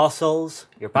your Colossals,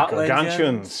 your battle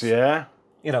engines. Yeah.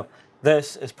 You know,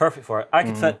 this is perfect for it. I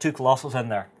could fit 2 Colossals in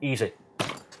there, easy.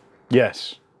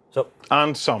 Yes. So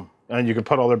and you could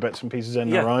put other bits and pieces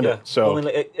in around it. So I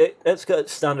mean, it's got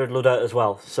its standard loadout as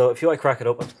well. So if you like, crack it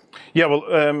open. Yeah.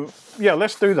 Well.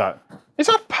 Let's do that. Is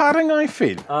that padding? I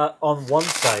feel on one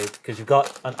side because you've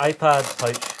got an iPad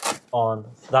pouch on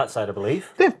that side, I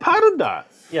believe. They've padded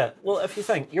that. Yeah. Well, if you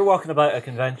think you're walking about a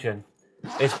convention.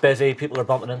 It's busy, people are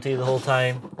bumping into you the whole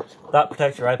time. That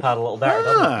protects your iPad a little better,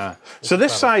 doesn't it? So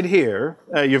this side here,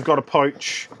 you've got a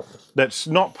pouch that's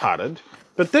not padded,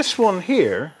 but this one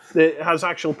here, it has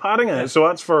actual padding in it. So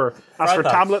that's for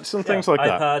tablets and things like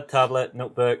that. iPad, tablet,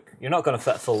 notebook. You're not going to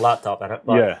fit a full laptop in it,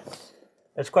 but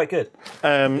it's quite good.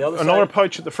 Another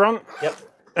pouch at the front. Yep.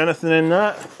 Anything in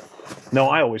that? No,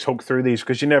 I always hook through these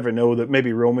because you never know that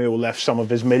maybe Romeo left some of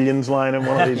his millions lying in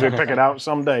one of these. We'll pick it out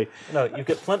someday. No, you've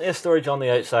got plenty of storage on the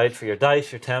outside for your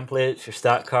dice, your templates, your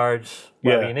stat cards,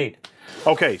 whatever you need.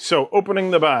 Okay, so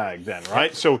opening the bag then,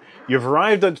 right? So you've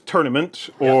arrived at the tournament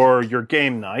or your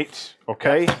game night,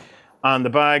 okay? And the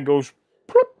bag goes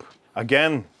ploop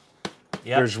again.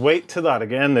 There's weight to that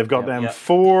again. They've got them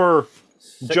 4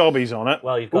 jobbies on it.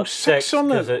 Well, you've got 6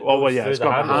 on it. Oh, well, yeah, it's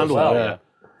got a handle. Well,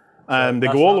 They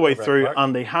go all the way through,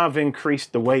 and they have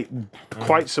increased the weight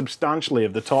quite substantially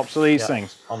of the tops of these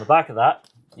things. On the back of that,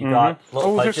 you got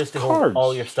little pouches to hold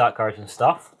all your stat cards and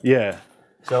stuff. Yeah.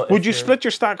 So would you split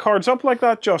your stat cards up like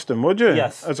that, Justin? Would you?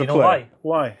 Yes. As a player. Why?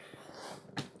 Why?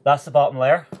 That's the bottom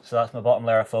layer. So that's my bottom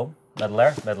layer of foam. Middle layer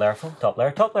of foam. Top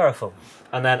layer of foam.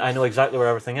 And then I know exactly where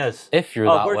everything is. If you're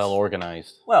that well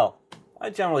organized. Well,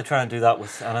 I generally try and do that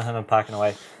with anything I'm packing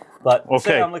away. But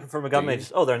say I'm looking for my gun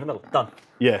mates. Oh, they're in the middle. Done.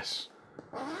 Yes.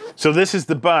 So this is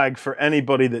the bag for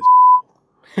anybody that's...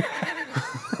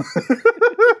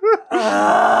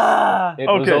 It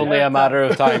was only a matter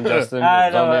of time, Justin. It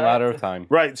was only a matter of time.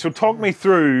 Right, so talk me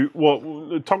through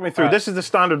this is the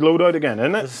standard loadout again,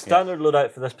 isn't it? This is standard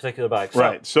loadout for this particular bag. So,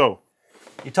 right, so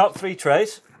your top 3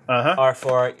 trays are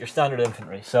for your standard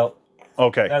infantry. So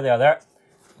there they are there.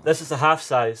 This is the half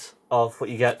size of what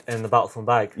you get in the battle foam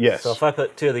bag. Yes. So if I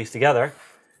put 2 of these together,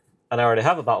 and I already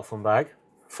have a battle foam bag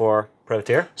for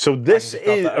Privateer. So this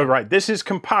is this is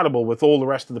compatible with all the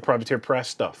rest of the Privateer Press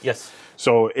stuff. Yes.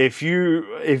 So if you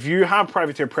have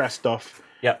Privateer Press stuff,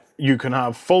 you can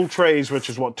have full trays, which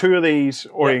is what 2 of these,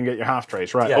 or you can get your half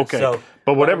trays, right? Okay. So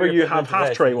but whatever you have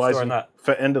half tray wise,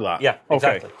 fit into that. Yeah.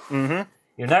 Exactly. Okay.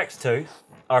 Your next 2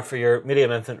 are for your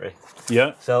medium infantry.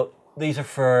 Yeah. So these are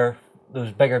for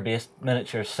those bigger based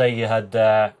miniatures. Say you had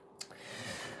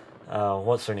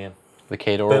what's their name? The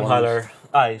Cador Boomheiler.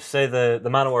 Aye, say the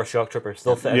Man of War Shock Troopers.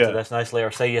 They'll fit into this nicely.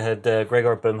 Or say you had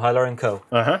Gregor Boomheiler and Co.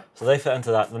 So they fit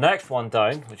into that. The next one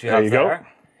down, which you have there,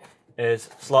 is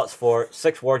slots for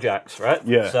 6 Warjacks, right?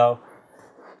 Yeah. So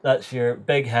that's your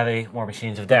big, heavy War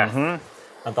Machines of Death.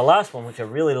 And the last one, which I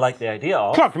really like the idea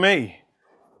of... Pluck me!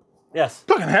 Yes.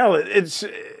 Fucking hell,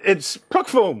 it's pluck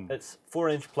foam! It's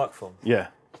 4-inch pluck foam. Yeah.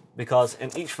 Because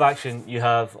in each faction, you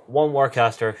have one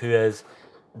Warcaster who is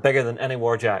bigger than any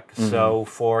Warjack. So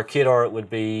for Kedor, it would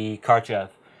be Karchev.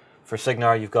 For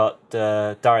Signar, you've got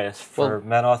Darius. For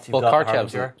Menoth, you've got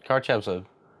Harbinger. Karchev's a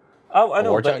I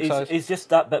know, but he's just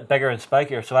that bit bigger and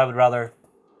spikier, so I would rather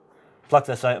pluck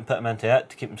this out and put him into it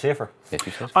to keep him safer.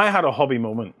 I had a hobby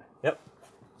moment. Yep.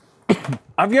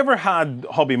 Have you ever had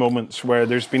hobby moments where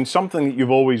there's been something that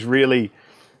you've always really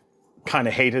kind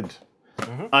of hated,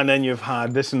 and then you've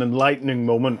had this an enlightening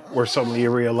moment where suddenly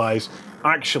you realize,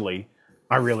 actually,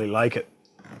 I really like it.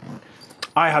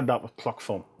 I had that with pluck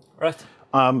foam. Right.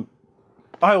 I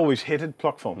always hated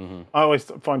pluck foam. I always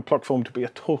found pluck foam to be a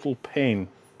total pain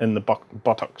in the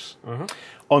buttocks.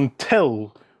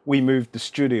 Until we moved the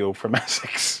studio from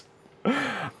Essex.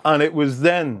 And it was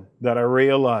then that I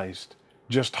realized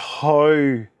just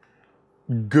how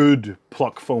good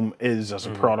pluck foam is as a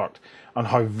product and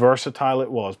how versatile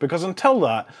it was. Because until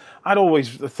that, I'd always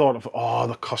thought of,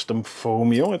 the custom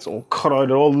foam, it's all cut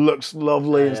out, it all looks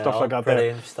lovely and stuff like that.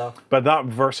 And stuff. But that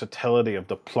versatility of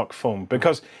the pluck foam,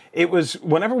 because it was,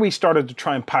 whenever we started to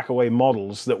try and pack away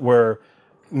models that were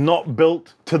not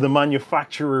built to the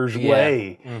manufacturer's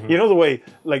way. You know the way,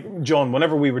 like, John,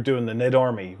 whenever we were doing the Nid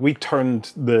Army, we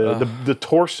turned the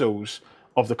torsos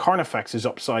of the Carnifexes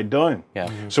upside down.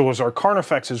 So as our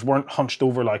Carnifexes weren't hunched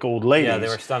over like old ladies, they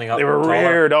were standing up. They were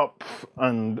reared up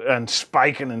and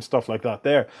spiking and stuff like that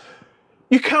there.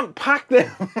 You can't pack them.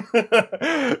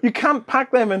 You can't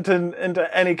pack them into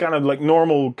any kind of like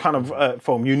normal kind of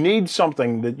foam. You need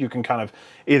something that you can kind of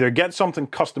either get something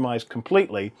customized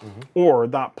completely, or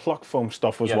that pluck foam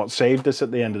stuff was what saved us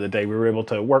at the end of the day. We were able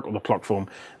to work with the pluck foam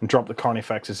and drop the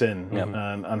Carnifexes in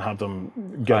and have them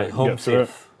get through it.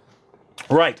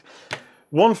 Right.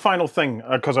 One final thing,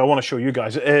 because I want to show you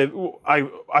guys.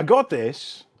 I got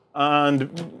this,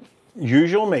 and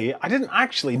usual me, I didn't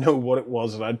actually know what it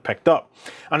was that I'd picked up.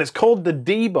 And it's called the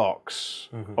D-Box,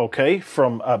 okay,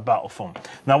 from Battle Foam.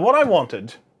 Now, what I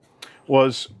wanted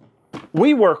was,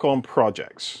 we work on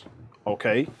projects,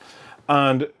 okay?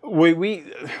 And we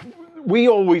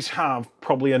always have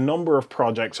probably a number of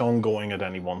projects ongoing at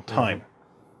any one time.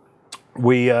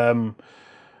 We're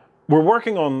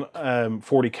working on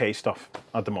 40K stuff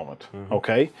at the moment,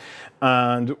 okay?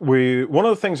 And one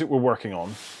of the things that we're working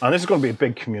on, and this is going to be a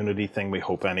big community thing, we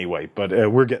hope anyway, but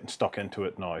we're getting stuck into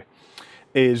it now,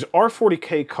 is our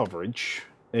 40K coverage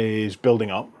is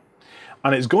building up,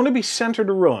 and it's going to be centered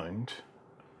around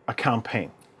a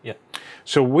campaign.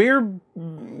 So we're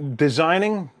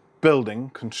designing,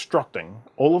 building, constructing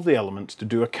all of the elements to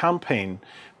do a campaign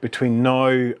between now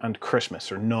and Christmas,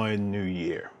 or now and New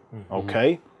Year,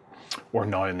 okay? Or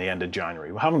now in the end of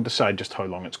January. We haven't decided just how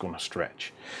long it's going to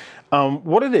stretch.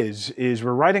 What it is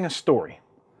we're writing a story.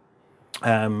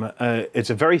 It's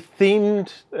a very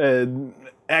themed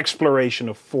exploration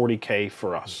of 40K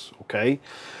for us, okay?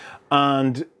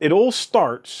 And it all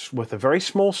starts with a very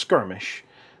small skirmish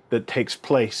that takes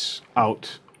place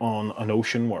out on an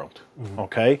ocean world.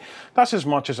 Okay, that's as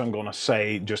much as I'm going to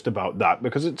say just about that,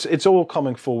 because it's all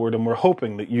coming forward, and we're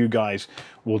hoping that you guys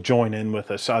will join in with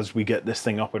us as we get this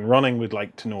thing up and running. We'd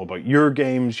like to know about your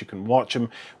games. You can watch them.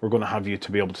 We're going to have you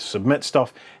to be able to submit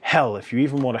stuff. Hell, if you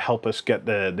even want to help us get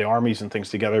the armies and things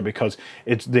together, because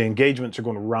the engagements are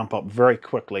going to ramp up very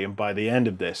quickly, and by the end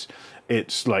of this,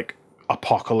 it's like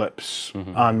apocalypse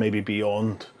and maybe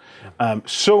beyond.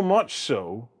 So much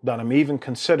so that I'm even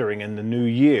considering in the new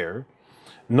year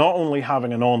not only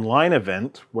having an online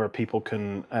event where people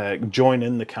can join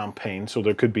in the campaign, so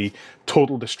there could be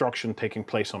total destruction taking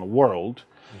place on a world.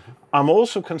 I'm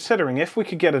also considering if we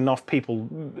could get enough people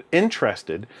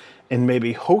interested in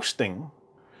maybe hosting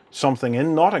something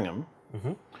in Nottingham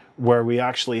where we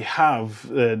actually have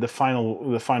the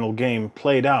final game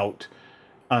played out,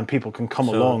 and people can come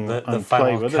along and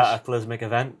play with us. The final cataclysmic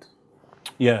event.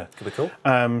 Yeah. Could be cool.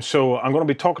 So I'm going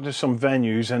to be talking to some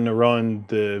venues in around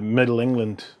the Middle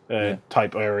England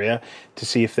type area to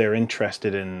see if they're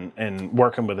interested in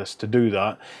working with us to do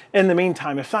that. In the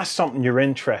meantime, if that's something you're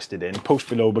interested in, post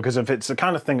below, because if it's the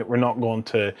kind of thing that we're not going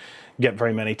to get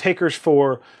very many takers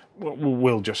for,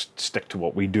 we'll just stick to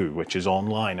what we do, which is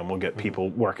online, and we'll get people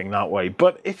working that way.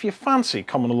 But if you fancy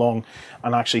coming along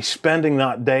and actually spending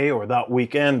that day or that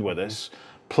weekend with us,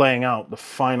 playing out the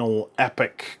final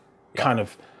epic kind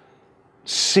of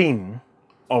scene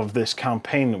of this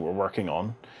campaign that we're working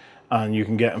on, and you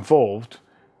can get involved,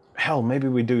 hell, maybe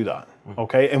we do that.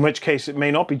 Okay, in which case it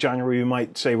may not be January. We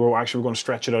might say, well, actually we're going to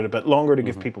stretch it out a bit longer to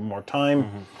give people more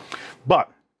time.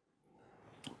 But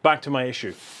back to my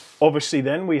issue. Obviously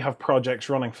then we have projects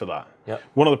running for that.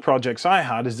 One of the projects I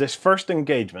had is this first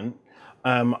engagement.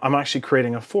 I'm actually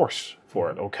creating a force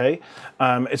for it. Okay,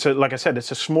 it's like I said,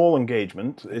 it's a small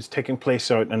engagement. It's taking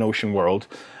place out in an ocean world.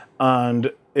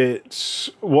 And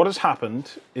what has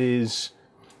happened is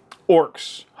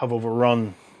orcs have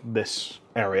overrun this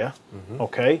area,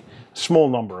 okay? Small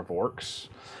number of orcs.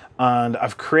 And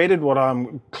I've created what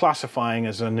I'm classifying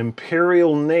as an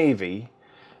Imperial Navy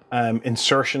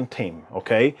insertion team,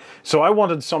 okay? So I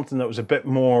wanted something that was a bit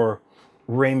more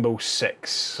Rainbow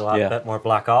Six. So a bit more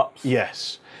Black Ops?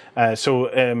 Yes.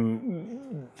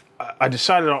 I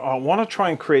decided I want to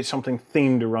try and create something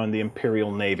themed around the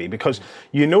Imperial Navy, because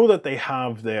you know that they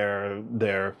have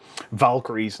their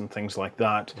Valkyries and things like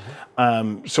that.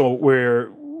 So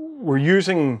we're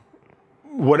using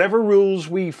whatever rules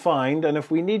we find, and if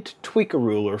we need to tweak a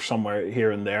rule or somewhere here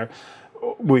and there,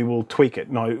 we will tweak it.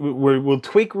 Now we'll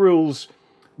tweak rules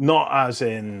not as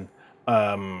in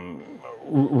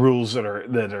rules that are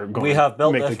going to we have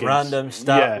built make this random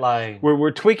stat line.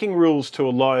 We're tweaking rules to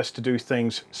allow us to do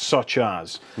things such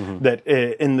as that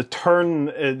in the turn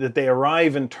that they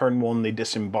arrive in turn 1, they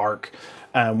disembark.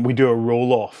 We do a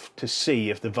roll-off to see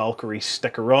if the Valkyries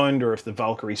stick around or if the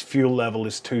Valkyries' fuel level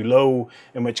is too low,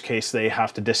 in which case they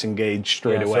have to disengage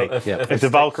straight away. So if the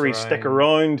Valkyries stick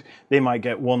around, they might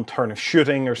get one turn of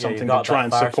shooting or something to try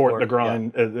and support the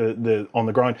ground on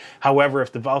the ground. However,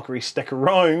 if the Valkyries stick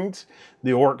around,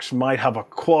 the orcs might have a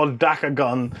quad Daka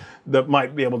gun that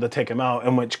might be able to take them out,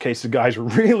 in which case the guys are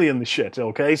really in the shit,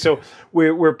 okay? So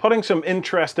we're putting some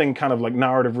interesting kind of like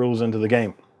narrative rules into the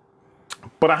game.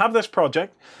 But I have this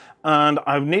project, and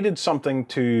I've needed something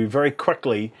to very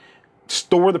quickly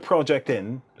store the project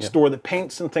in, store the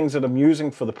paints and things that I'm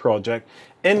using for the project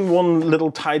in one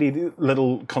little tidy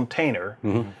little container,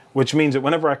 which means that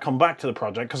whenever I come back to the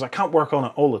project, because I can't work on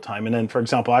it all the time, and then, for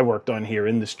example, I work down here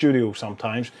in the studio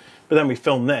sometimes, but then we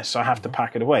film this, so I have to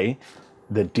pack it away.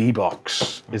 The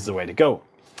D-box is the way to go.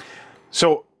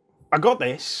 So I got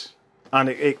this, and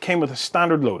it came with a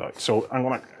standard loadout. So I'm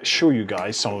going to show you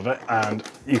guys some of it, and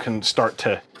you can start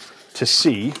to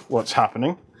see what's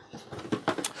happening.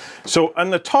 So in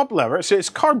the top layer, it's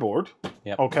cardboard,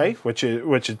 okay, which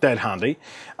is dead handy.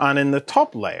 And in the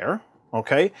top layer,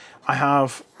 okay, I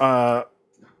have a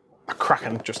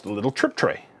cracking, just a little trip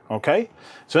tray, okay.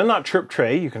 So in that trip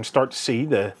tray, you can start to see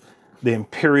the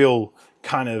Imperial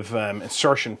kind of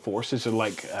insertion forces are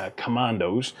like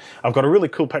commandos. I've got a really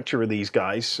cool picture of these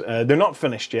guys. They're not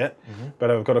finished yet,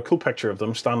 but I've got a cool picture of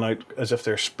them standing out as if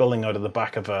they're spilling out of the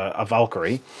back of a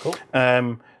Valkyrie. Cool.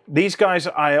 These guys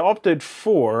I opted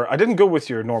for, I didn't go with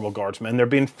your normal guardsmen. They're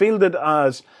being fielded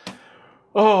as,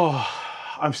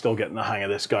 I'm still getting the hang of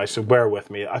this, guy, so bear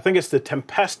with me. I think it's the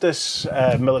Tempestus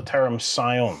Militarum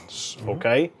Scions,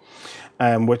 okay?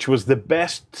 Which was the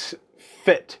best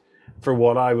fit for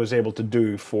what I was able to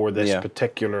do for this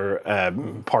particular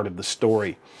part of the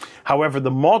story. However, the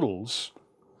models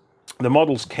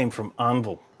came from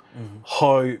Anvil.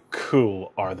 how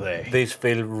cool are they? These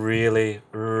feel really,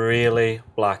 really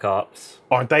Black Ops.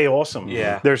 Aren't they awesome?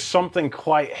 Yeah. There's something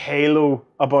quite Halo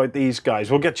about these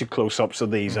guys. We'll get you close-ups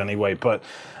of these anyway, but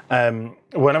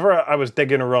whenever I was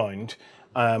digging around,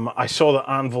 I saw that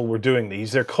Anvil were doing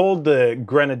these. They're called the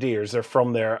Grenadiers. They're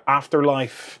from their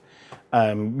Afterlife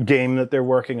game that they're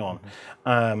working on.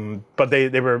 But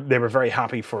they were very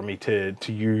happy for me to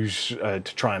use to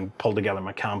try and pull together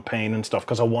my campaign and stuff,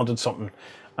 because I wanted something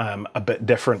a bit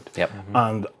different. Yep.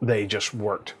 And they just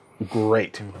worked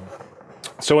great.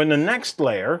 So in the next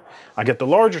layer, I get the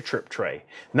larger trip tray.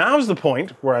 Now's the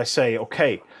point where I say,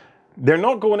 okay, they're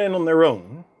not going in on their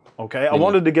own. Okay, I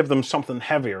wanted to give them something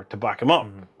heavier to back them up.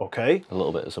 Okay, A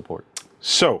little bit of support.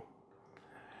 so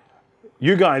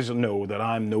you guys know that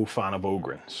I'm no fan of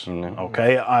Ogrins.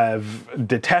 Okay, I've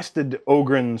detested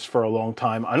Ogrins for a long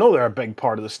time. I know they're a big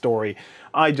part of the story.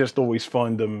 I just always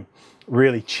found them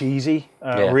really cheesy,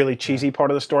 really cheesy part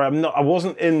of the story. I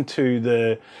wasn't into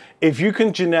the, if you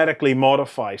can genetically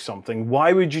modify something,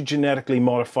 why would you genetically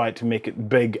modify it to make it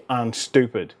big and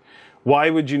stupid?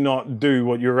 Why would you not do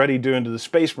what you're already doing to the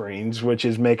Space Marines, which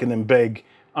is making them big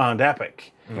and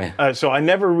epic? So I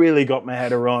never really got my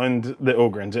head around the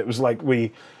Ogrins. It was like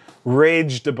we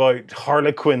raged about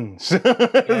Harlequins.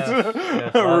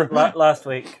 Last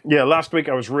week. Yeah, last week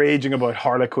I was raging about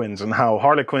Harlequins and how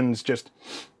Harlequins just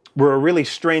were a really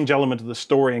strange element of the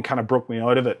story and kind of broke me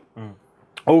out of it.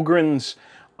 Ogrins,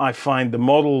 I find the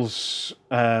models,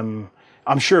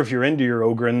 I'm sure if you're into your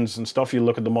Ogrins and stuff, you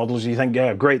look at the models, you think,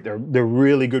 yeah, great, they're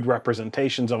really good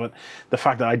representations of it. The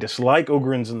fact that I dislike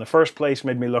Ogrins in the first place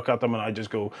made me look at them and I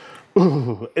just go,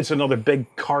 ooh, it's another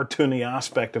big cartoony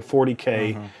aspect of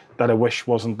 40K that I wish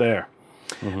wasn't there.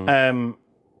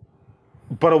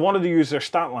 But I wanted to use their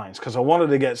stat lines because I wanted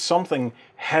to get something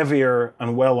heavier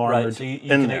and well-armored Right, so you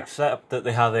can there. accept that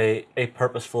they have a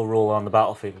purposeful role on the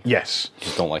battlefield. Yes.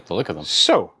 Just don't like the look of them.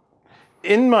 So,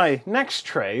 in my next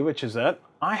tray, which is it,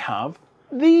 I have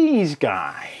these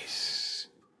guys.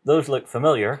 Those look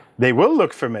familiar. They will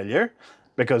look familiar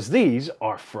because these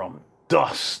are from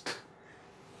Dust.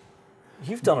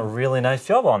 You've done a really nice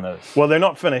job on those. Well, they're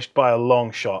not finished by a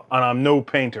long shot, and I'm no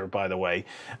painter, by the way.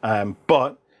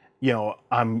 But you know,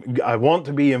 I want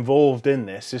to be involved in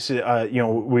this. This is, you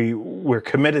know, we're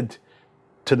committed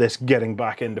to this getting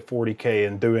back into 40K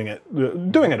and doing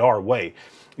it our way.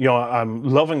 You know, I'm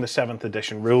loving the 7th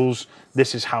edition rules.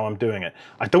 This is how I'm doing it.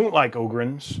 I don't like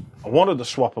Ogrins. I wanted to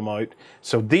swap them out.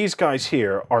 So these guys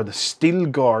here are the Steel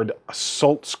Guard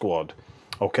Assault Squad.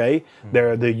 Okay,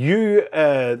 they're the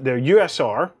they're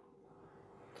USR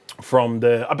from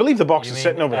the, I believe the box is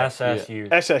sitting over there. SSU.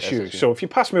 SSU. So if you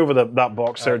pass me over that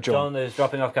box there, John. John is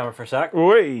dropping off camera for a sec.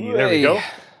 Whee, there we go.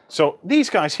 So these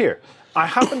guys here, I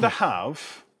happen to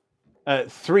have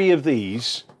 3 of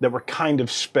these that were kind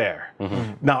of spare.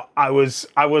 Now I was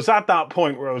at that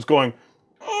point where I was going,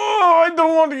 oh, I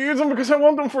don't want to use them because I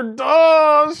want them for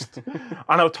Dust.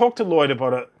 And I'll talk to Lloyd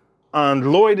about it.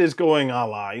 And Lloyd is going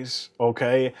allies.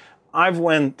 Okay, I've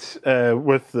went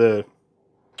with the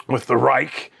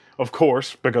Reich, of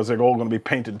course, because they're all going to be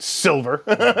painted silver.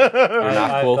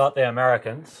 I've got the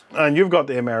Americans. And you've got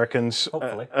the Americans.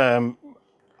 Hopefully.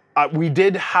 We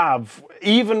did have,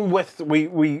 even with when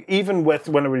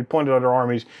we pointed out our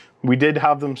armies, we did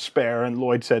have them spare, and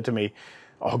Lloyd said to me,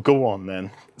 oh, go on then.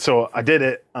 So I did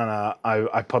it, and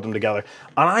I put them together.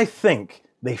 And I think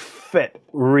they fit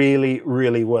really,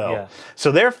 really well. Yeah.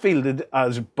 So they're fielded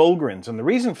as Bulgrins, and the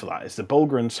reason for that is the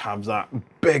Bulgrins have that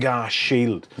big ass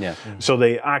shield. Yeah. So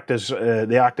they act as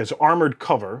armored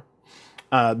cover.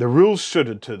 The rules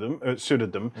suited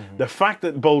them. The fact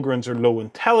that Bulgrins are low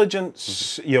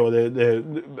intelligence, you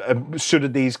know,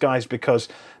 suited these guys because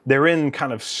they're in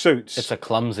kind of suits. It's a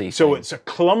clumsy thing. So it's a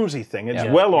clumsy thing. It's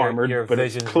well armored, your but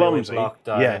it's vision's clumsy. really blocked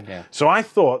down. Yeah. So I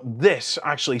thought this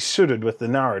actually suited with the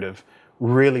narrative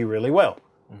really, really well.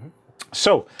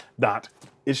 So that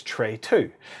is tray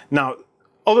 2. Now,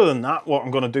 other than that, what I'm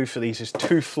going to do for these is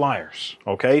 2 flyers.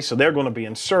 Okay, so they're going to be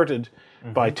inserted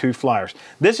by 2 flyers.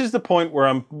 This is the point where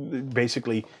I'm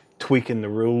basically tweaking the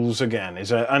rules again.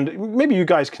 And maybe you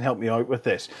guys can help me out with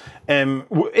this.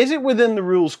 Is it within the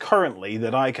rules currently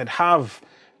that I could have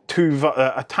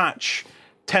attach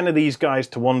 10 of these guys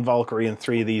to one Valkyrie and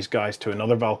 3 of these guys to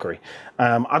another Valkyrie?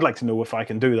 I'd like to know if I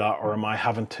can do that, or am I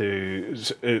having to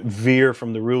veer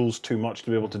from the rules too much to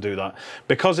be able to do that?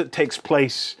 Because it takes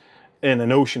place in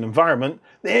an ocean environment,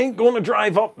 they ain't going to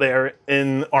drive up there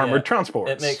in armored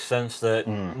transports. It makes sense that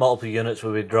multiple units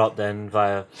would be dropped in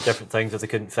via different things if they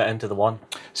couldn't fit into the one.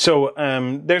 So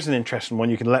there's an interesting one.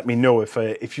 You can let me know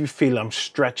if you feel I'm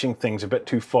stretching things a bit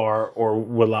too far, or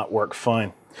will that work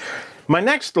fine. My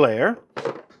next layer,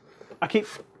 I keep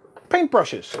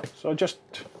paintbrushes. So just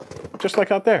like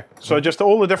that there. So just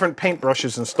all the different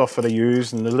paintbrushes and stuff that I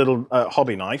use, and the little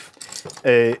hobby knife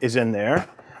is in there.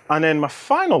 And then my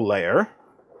final layer,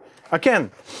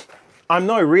 again, I'm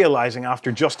now realizing after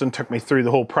Justin took me through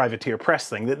the whole Privateer Press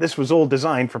thing that this was all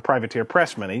designed for Privateer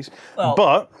Press minis, well,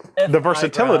 but the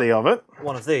versatility of it.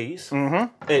 One of these,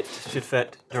 it should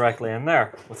fit directly in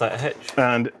there without a hitch.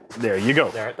 And there you go.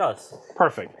 There it does.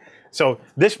 Perfect. So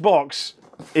this box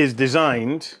is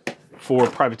designed for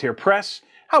Privateer Press.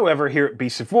 However, here at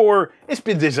Beasts of War, it's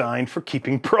been designed for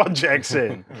keeping projects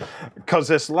in. Because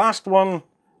this last one,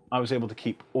 I was able to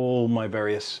keep all my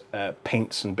various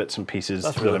paints and bits and pieces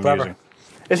that I'm using.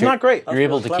 Isn't that great? You're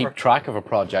able to keep track of a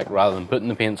project rather than putting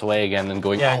the paints away again and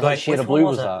going, what shade of blue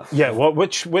was that? Yeah, well,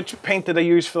 which paint did I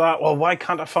use for that? Well, why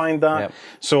can't I find that? Yep.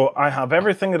 So I have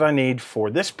everything that I need for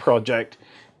this project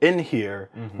in here.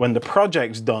 When the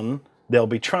project's done, they'll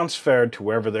be transferred to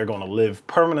wherever they're going to live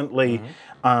permanently.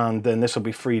 And then this will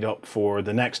be freed up for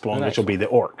the next one, which will be the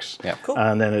orcs. Yep. Cool.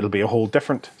 And then it'll be a whole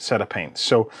different set of paints.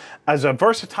 So as a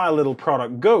versatile little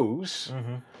product goes,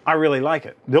 I really like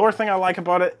it. The other thing I like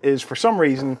about it is, for some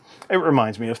reason, it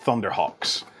reminds me of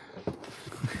Thunderhawks.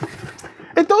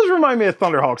 It does remind me of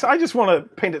Thunderhawks. I just want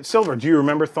to paint it silver. Do you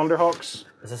remember Thunderhawks?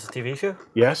 Is this a TV show?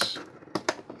 Yes.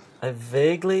 I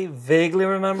vaguely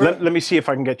remember it. Let me see if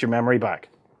I can get your memory back.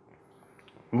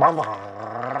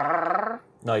 No,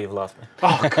 you've lost me.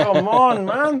 Oh, come on,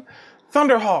 man.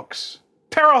 Thunderhawks.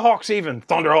 Terrahawks even.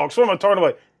 Thunderhawks. What am I talking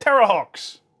about?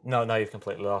 Terrahawks. No, you've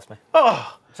completely lost me.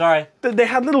 Oh. Sorry. They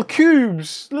had little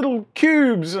cubes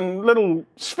and little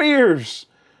spheres.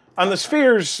 And the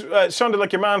spheres sounded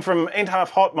like your man from Ain't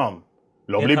Half Hot Mum.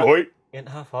 Lovely boy. Ain't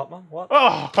Half Hot Mum? What?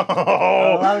 Oh.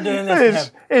 I'm doing this to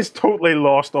him. It's totally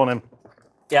lost on him.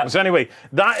 Yeah. So anyway,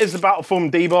 that is the Battle Foam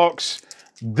D-Box.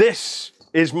 This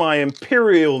is my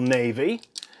Imperial Navy.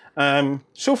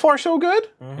 So far, so good.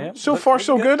 So far,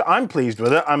 so good. I'm pleased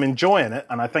with it. I'm enjoying it,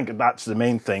 and I think that's the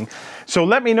main thing. So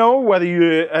let me know whether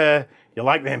you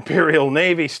like the Imperial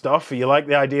Navy stuff, or you like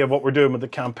the idea of what we're doing with the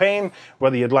campaign,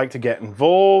 whether you'd like to get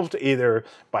involved, either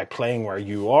by playing where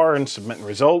you are and submitting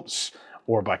results,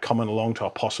 or by coming along to a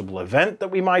possible event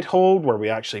that we might hold where we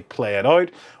actually play it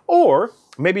out, or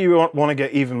maybe you want to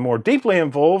get even more deeply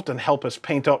involved and help us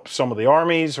paint up some of the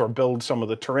armies or build some of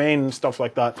the terrain and stuff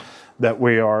like that that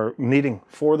we are needing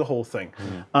for the whole thing.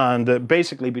 And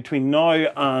basically between now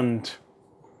and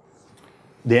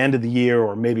the end of the year,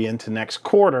 or maybe into next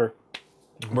quarter,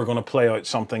 we're going to play out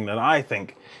something that I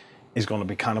think is going to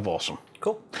be kind of awesome.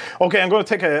 Cool. Okay, I'm going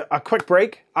to take a quick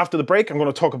break. After the break, I'm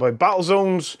going to talk about battle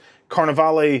zones,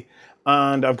 Carnivale,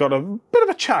 and I've got a bit of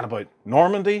a chat about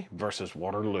Normandy versus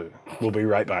Waterloo. We'll be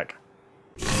right back.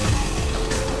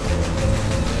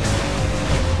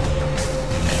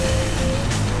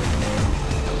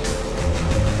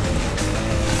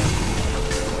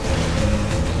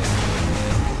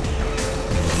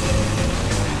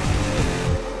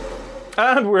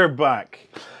 And we're back.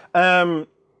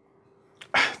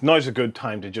 Now's a good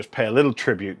time to just pay a little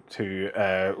tribute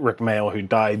to Rick Mail, who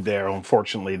died there,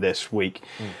 unfortunately, this week.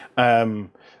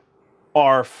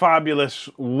 Our fabulous,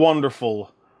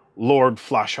 wonderful Lord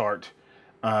Flashheart.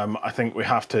 I think we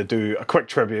have to do a quick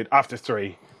tribute after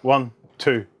 3. 1,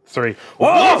 2, 3.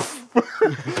 Woof!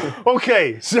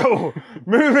 Okay, so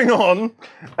moving on.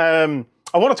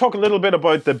 I want to talk a little bit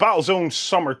about the Battlezone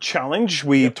Summer Challenge.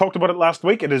 We talked about it last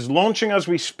week. It is launching as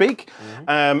we speak.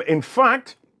 In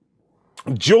fact,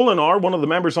 Jolinar, one of the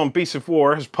members on Beasts of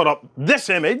War, has put up this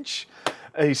image.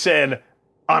 He said,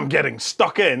 "I'm getting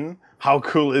stuck in." How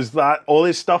cool is that? All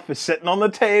his stuff is sitting on the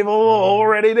table, all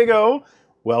ready to go.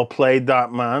 Well played,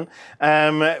 that man.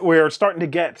 We're starting to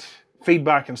get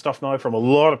feedback and stuff now from a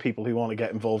lot of people who want to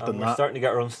get involved in that. We're starting to get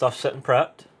our own stuff sitting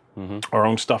prepped. Our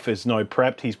own stuff is now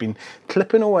prepped. He's been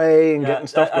clipping away and getting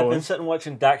stuff going. I've been sitting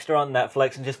watching Daxter on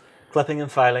Netflix and just clipping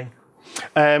and filing.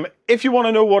 If you want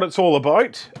to know what it's all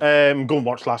about, go and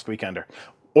watch Last Weekender.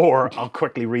 Or I'll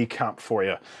quickly recap for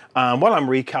you. While I'm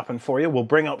recapping for you, we'll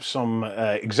bring up some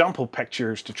example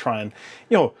pictures to try and,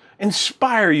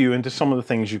 inspire you into some of the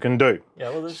things you can do. Yeah,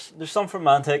 well, there's some from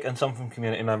Mantic and some from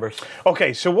community members.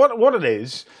 Okay, so what it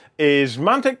is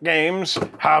Mantic Games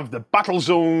have the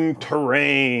Battlezone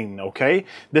terrain, okay?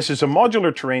 This is a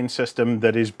modular terrain system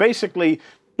that is basically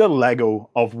the Lego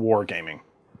of Wargaming.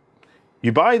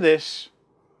 You buy this,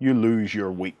 you lose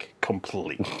your week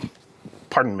completely.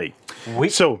 Pardon me.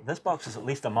 Week? So this box is at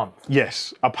least a month.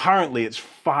 Yes. Apparently it's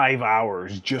 5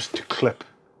 hours just to clip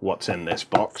what's in this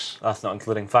box. That's not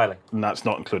including filing. And that's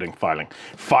not including filing.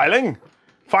 Filing?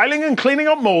 Filing and cleaning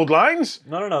up mold lines?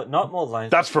 No, not mold lines.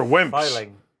 That's for wimps.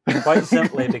 Filing. Quite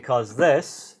simply because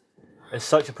this is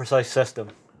such a precise system.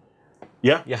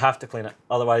 Yeah. You have to clean it,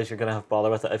 otherwise you're going to have bother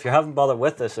with it. If you're having bother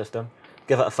with this system,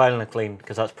 give it a file and a clean,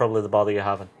 because that's probably the bother you're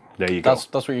having. There you go.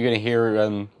 That's what you're going to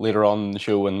hear later on in the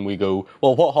show when we go,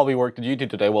 well, what hobby work did you do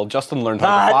today? Well, Justin learned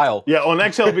how to file. Yeah, on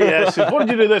XLBS, what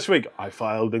did you do this week? I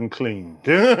filed and cleaned.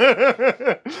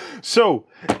 So,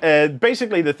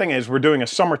 basically the thing is, we're doing a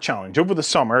summer challenge. Over the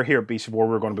summer, here at Beasts of War,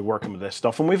 we're going to be working with this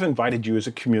stuff, and we've invited you as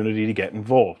a community to get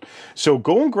involved. So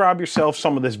go and grab yourself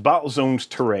some of this Battlezones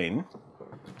terrain.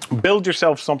 Build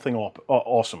yourself something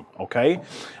awesome, okay?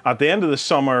 At the end of the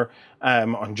summer,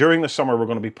 and during the summer, we're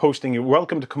going to be posting. You're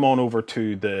welcome to come on over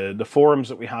to the forums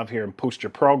that we have here and post your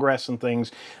progress and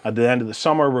things. At the end of the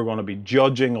summer, we're going to be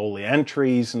judging all the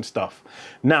entries and stuff.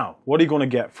 Now, what are you going to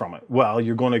get from it? Well,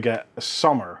 you're going to get a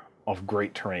summer of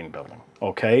great terrain building,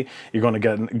 okay? You're going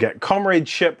to get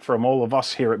comradeship from all of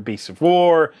us here at Beasts of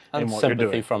War and in what sympathy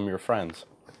you're doing. from your friends.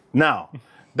 Now,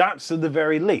 that's at the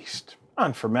very least.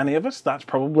 And for many of us, that's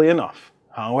probably enough.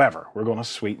 However, we're going to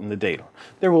sweeten the deal.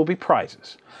 There will be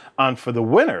prizes. And for the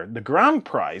winner, the grand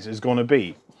prize is going to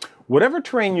be whatever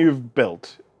terrain you've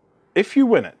built, if you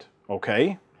win it,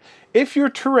 okay? If your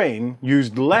terrain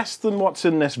used less than what's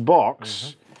in this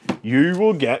box, you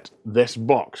will get this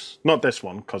box. Not this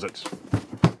one, because it's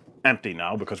empty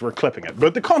now, because we're clipping it.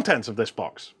 But the contents of this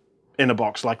box, in a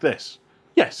box like this.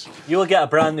 Yes. You will get a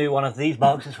brand new one of these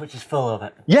boxes, which is full of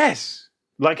it. Yes!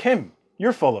 Like him.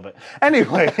 You're full of it.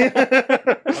 Anyway.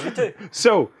 Me too.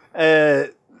 So,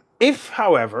 if,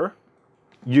 however,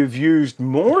 you've used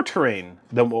more terrain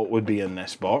than what would be in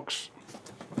this box,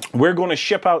 we're going to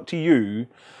ship out to you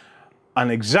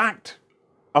an exact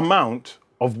amount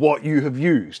of what you have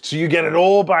used. So you get it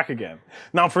all back again.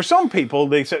 Now, for some people,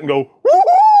 they sit and go, woohoo!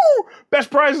 Best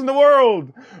prize in the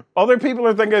world! Other people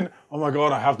are thinking, oh my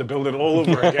God, I have to build it all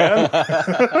over again.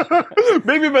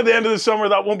 Maybe by the end of the summer,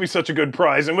 that won't be such a good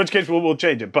prize, in which case we'll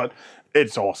change it. But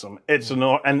it's awesome. It's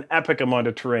an epic amount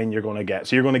of terrain you're going to get.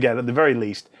 So you're going to get, at the very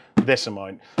least, this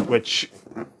amount, which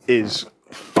is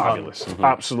fabulous.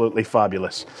 Absolutely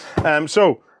fabulous.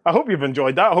 So I hope you've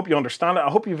enjoyed that. I hope you understand it. I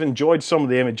hope you've enjoyed some of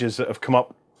the images that have come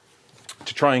up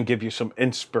to try and give you some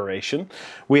inspiration.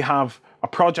 We have a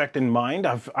project in mind.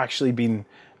 I've actually been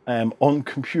on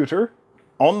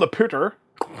the putter,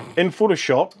 in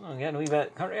Photoshop. Oh, getting a wee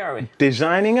bit country, are we?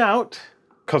 Designing out,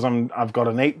 because I've got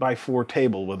an 8x4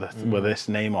 table with this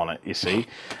name on it, you see,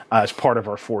 as part of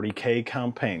our 40K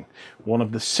campaign. One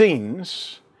of the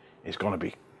scenes is going to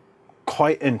be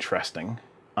quite interesting,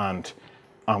 and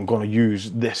I'm going to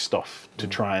use this stuff to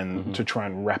try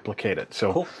and replicate it.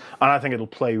 So, cool. And I think it'll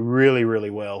play really,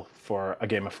 really well for a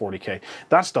game of 40K.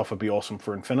 That stuff would be awesome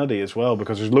for Infinity as well,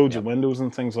 because there's loads of windows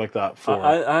and things like that. For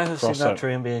I have seen that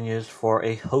terrain being used for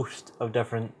a host of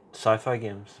different sci-fi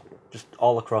games, just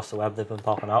all across the web. They've been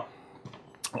popping up.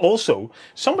 Also,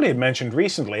 somebody had mentioned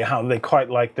recently how they quite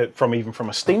liked it even from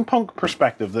a steampunk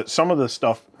perspective, that some of the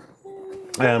stuff,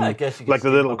 I guess you could like the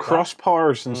little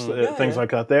crossbars and things like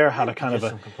that there, had a kind of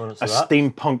a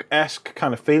steampunk-esque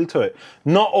kind of feel to it.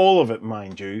 Not all of it,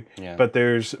 mind you, but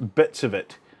there's bits of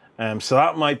it. So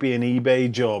that might be an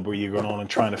eBay job where you're going on and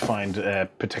trying to find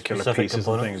particular pieces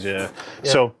and things.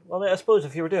 So, well, I suppose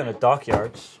if you were doing a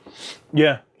dockyards,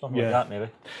 something like that maybe.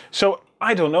 So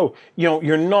I don't know. You know,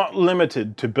 you're not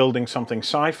limited to building something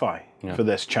sci-fi for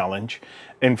this challenge.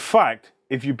 In fact,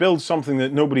 if you build something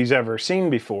that nobody's ever seen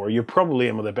before, you're probably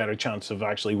in with a better chance of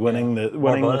actually winning the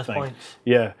thing. Points.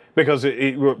 Yeah, because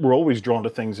we're always drawn to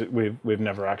things that we've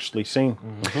never actually seen.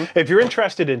 If you're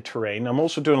interested in terrain, I'm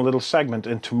also doing a little segment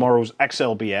in tomorrow's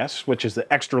XLBS, which is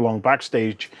the extra long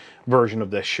backstage version of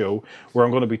this show, where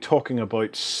I'm going to be talking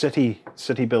about city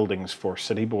buildings for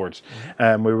city boards.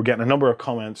 We were getting a number of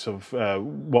comments of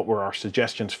what were our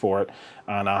suggestions for it,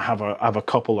 and I have a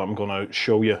couple I'm going to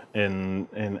show you in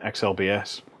XLBS.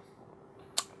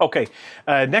 Okay,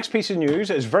 next piece of news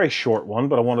is a very short one,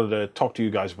 but I wanted to talk to you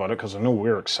guys about it because I know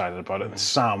we're excited about it. And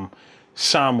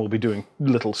Sam will be doing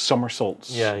little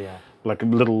somersaults. Yeah. Like a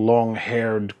little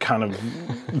long-haired kind of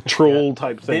troll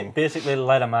type thing. Basically, to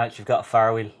light a match, you've got a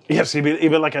fire wheel. Yes, he'd be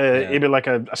like a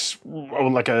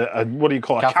what do you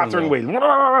call it? Catherine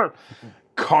wheel.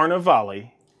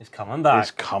 Carnivale is coming back. Is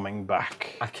coming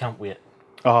back. I can't wait.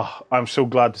 Oh, I'm so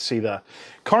glad to see that.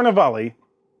 Carnivale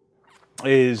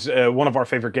is one of our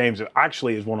favorite games. It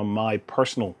actually is one of my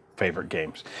personal favorite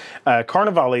games.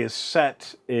 Carnivale is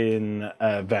set in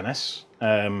Venice.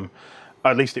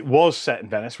 At least it was set in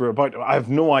Venice. I have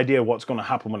no idea what's going to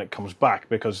happen when it comes back,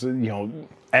 because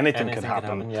anything can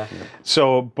happen. Yeah.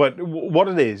 So, but what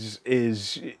it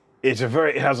is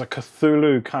it has a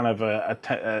Cthulhu kind of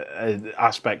a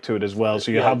aspect to it as well.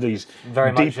 So you have these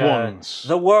very deep much, ones.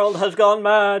 The world has gone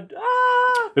mad.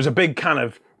 Ah! There's a big kind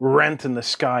of rent in the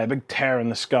sky, a big tear in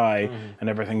the sky, and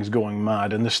everything's going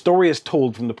mad. And the story is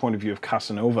told from the point of view of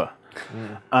Casanova.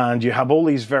 And you have all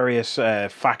these various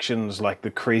factions, like the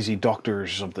crazy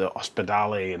doctors of the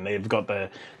Ospedale, and they've got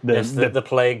the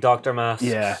plague doctor masks.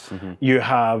 Yeah, you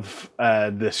have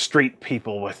the street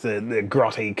people with the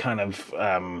grotty kind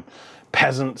of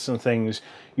peasants and things.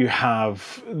 You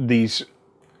have these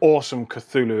awesome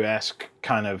Cthulhu-esque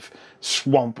kind of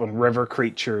swamp and river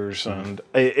creatures, and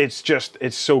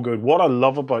it's so good. What I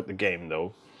love about the game,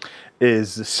 though,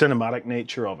 is the cinematic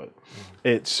nature of it.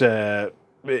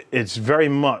 It's very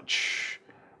much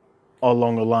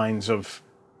along the lines of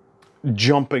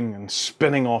jumping and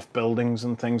spinning off buildings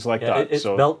and things like that. It's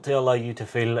built to allow you to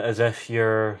feel as if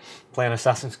you're playing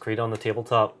Assassin's Creed on the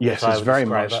tabletop. Yes, it's very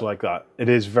much like that. It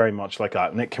is very much like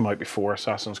that. And it came out before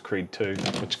Assassin's Creed 2,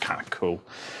 which is kind of cool.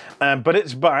 But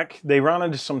it's back. They ran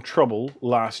into some trouble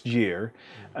last year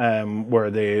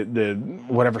where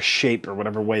whatever shape or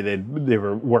whatever way they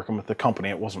were working with the company,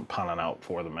 it wasn't panning out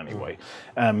for them anyway.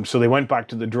 So they went back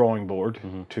to the drawing board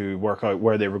to work out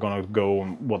where they were going to go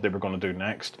and what they were going to do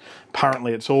next.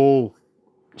 Apparently it's all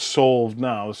solved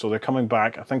now, so they're coming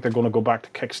back. I think they're going to go back to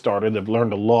Kickstarter. They've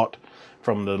learned a lot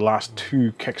from the last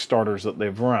 2 Kickstarters that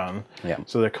they've run. Yeah.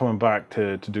 So they're coming back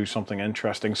to do something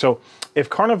interesting. So if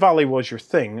Carnivale was your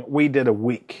thing, we did a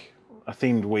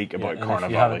themed week about Carnivale.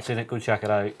 If you haven't seen it, go check it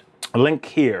out. A link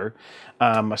here.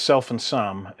 Myself and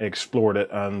Sam explored it,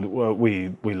 and we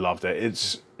loved it.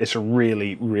 It's a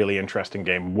really, really interesting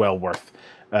game, well worth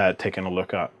taking a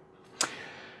look at.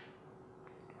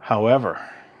 However,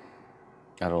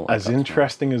 as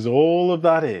interesting as all of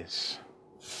that is,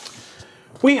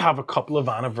 we have a couple of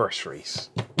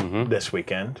anniversaries this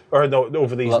weekend, or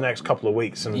over these next couple of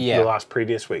weeks and the last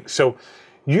previous week. So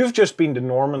you've just been to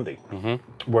Normandy,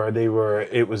 where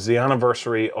it was the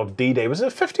anniversary of D-Day. Was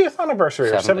it the 50th anniversary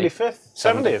or 75th?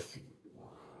 70th.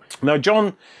 Now,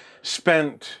 John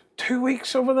spent 2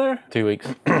 weeks over there. 2 weeks.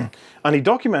 And he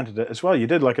documented it as well. You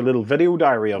did like a little video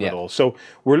diary of it all. So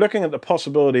we're looking at the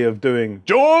possibility of doing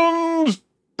John's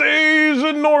Days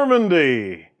in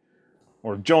Normandy.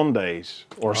 Or John Days,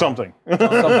 or something. Some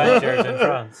ventures in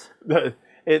France.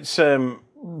 It's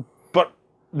but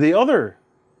the other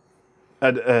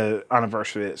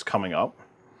anniversary that's coming up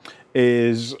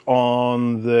is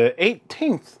on the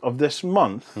 18th of this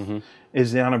month.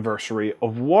 Is the anniversary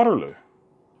of Waterloo.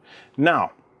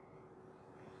 Now,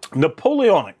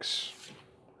 Napoleonics.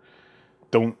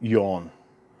 Don't yawn,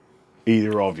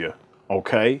 either of you.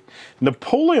 Okay,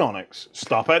 Napoleonics.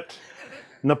 Stop it.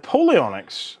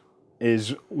 Napoleonics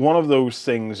is one of those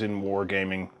things in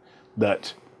wargaming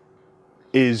that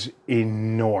is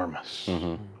enormous.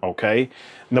 Okay,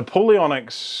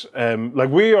 Napoleonics, like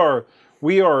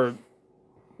we are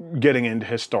getting into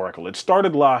historical. It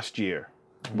started last year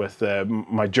with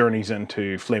my journeys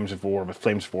into Flames of War with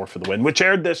Flames of War for the Win, which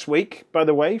aired this week, by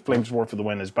the way. Flames of War for the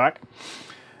Win is back.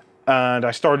 And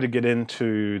I started to get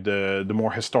into the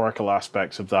more historical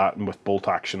aspects of that, and with bolt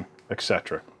action,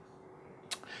 etc.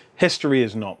 History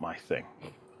is not my thing,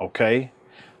 okay?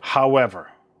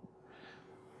 However,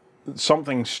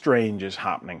 something strange is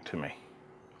happening to me,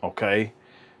 okay?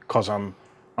 Because I'm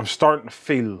starting to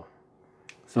feel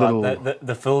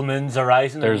the full moons are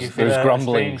rising. There's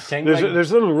grumblings.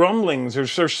 There's little rumblings.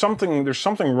 There's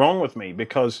something wrong with me,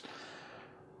 because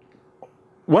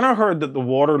when I heard that the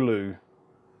Waterloo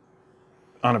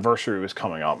anniversary was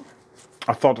coming up,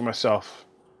 I thought to myself,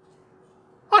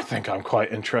 I think I'm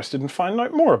quite interested in finding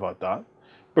out more about that,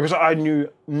 because I knew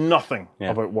nothing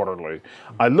about Waterloo.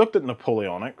 I looked at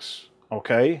Napoleonics,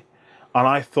 okay, and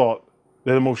I thought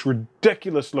they're the most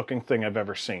ridiculous looking thing I've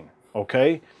ever seen,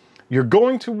 okay? You're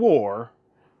going to war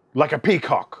like a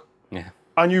peacock,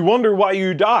 and you wonder why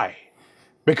you die,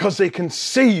 because they can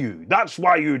see you. That's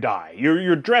why you die.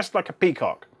 You're dressed like a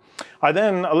peacock.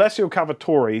 Alessio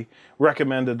Cavatore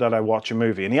recommended that I watch a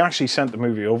movie, and he actually sent the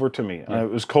movie over to me. It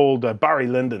was called Barry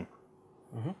Lyndon.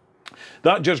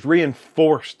 That just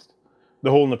reinforced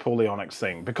the whole Napoleonics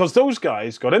thing, because those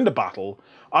guys got into battle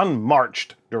and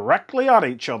marched directly at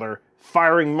each other,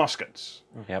 firing muskets.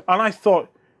 And I thought,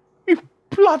 you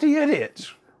bloody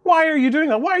idiots, why are you doing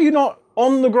that? Why are you not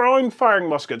on the ground firing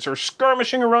muskets or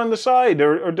skirmishing around the side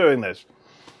or doing this?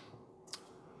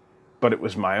 But it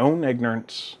was my own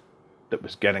ignorance that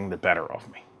was getting the better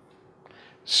of me.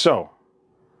 So,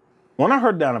 when I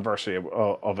heard the anniversary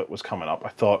of it was coming up, I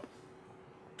thought,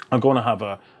 I'm going to have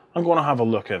a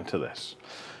look into this.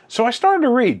 So I started to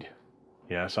read.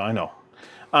 Yes, I know.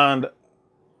 And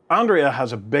Andrea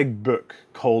has a big book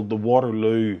called the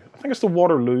Waterloo. I think it's the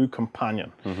Waterloo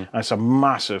Companion. And it's a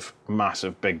massive,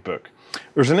 massive big book.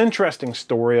 There's an interesting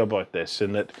story about this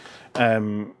in that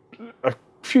a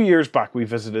few years back we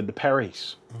visited the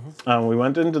Perrys. And we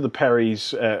went into the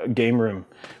Perrys game room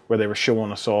where they were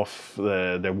showing us off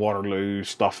the Waterloo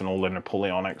stuff and all the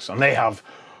Napoleonics. And they have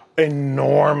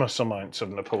enormous amounts of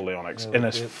Napoleonics in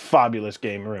this fabulous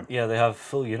game room. Yeah, they have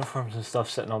full uniforms and stuff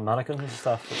sitting on mannequins and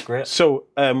stuff. It's great. So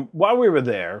while we were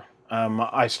there,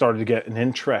 I started to get an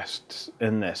interest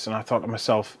in this, and I thought to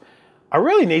myself, I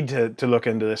really need to look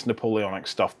into this Napoleonic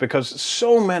stuff because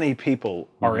so many people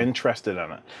are interested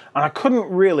in it. And I couldn't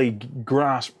really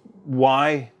grasp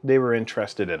why they were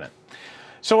interested in it.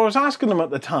 So I was asking them at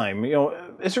the time,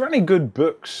 is there any good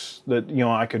books that,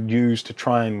 I could use to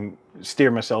try and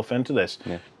steer myself into this?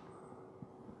 Yeah.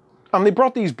 And they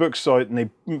brought these books out and they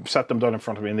set them down in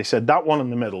front of me and they said, that one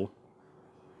in the middle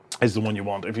is the one you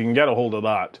want. If you can get a hold of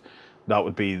that, that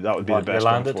would be the best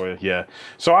one for you. Yeah.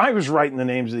 So I was writing the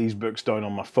names of these books down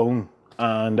on my phone,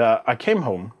 and I came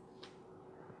home,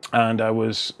 and I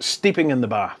was steeping in the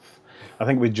bath. I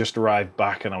think we'd just arrived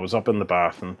back, and I was up in the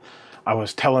bath, and I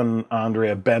was telling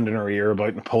Andrea, bending her ear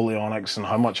about Napoleonics and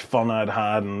how much fun I'd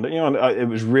had, and it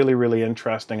was really, really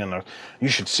interesting. And you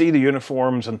should see the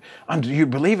uniforms, and you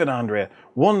believe it, Andrea?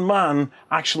 One man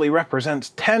actually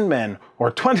represents 10 men or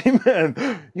 20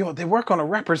 men. They work on a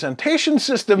representation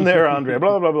system there, Andrea.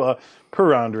 Blah blah blah.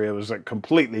 Poor Andrea was like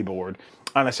completely bored,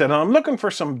 and I said, I'm looking for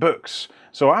some books.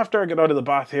 So after I get out of the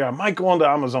bath here, I might go onto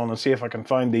Amazon and see if I can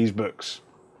find these books.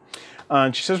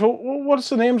 And she says, well, what's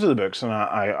the names of the books? And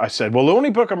I said, well, the only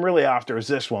book I'm really after is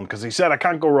this one, because he said I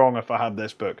can't go wrong if I have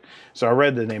this book. So I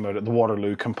read the name of it, The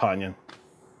Waterloo Companion.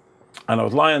 And I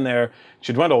was lying there.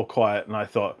 She'd went all quiet, and I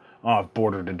thought, oh, I've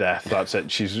bored her to death. That's it.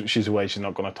 She's away. She's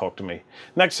not going to talk to me.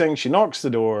 Next thing, she knocks the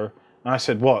door, and I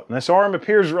said, what? And this arm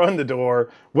appears around the door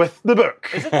with the book.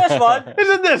 Is it this one? Is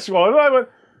it this one? And I went,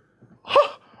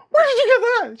 huh, where did you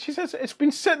get that? She says, it's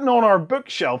been sitting on our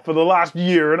bookshelf for the last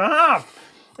year and a half.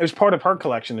 It was part of her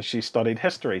collection as she studied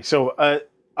history. So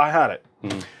I had it.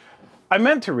 I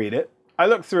meant to read it. I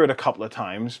looked through it a couple of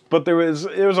times, but there was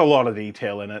a lot of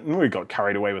detail in it, and we got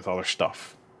carried away with other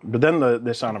stuff. But then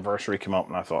this anniversary came up,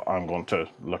 and I thought, I'm going to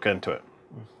look into it.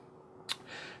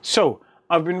 So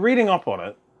I've been reading up on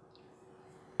it,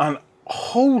 and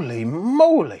holy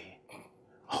moly,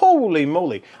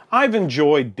 I've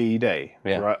enjoyed D-Day.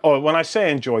 Yeah. Right? Oh, when I say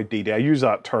enjoyed D-Day, I use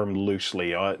that term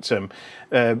loosely. It's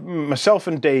myself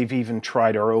and Dave even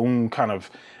tried our own kind of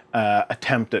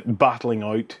attempt at battling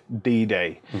out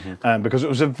D-Day, because it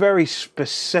was a very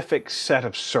specific set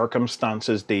of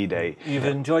circumstances, D-Day. You've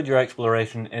enjoyed your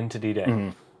exploration into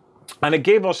D-Day. And it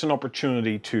gave us an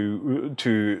opportunity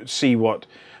to see what,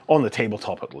 on the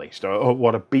tabletop at least,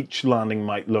 what a beach landing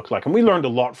might look like. And we learned a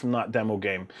lot from that demo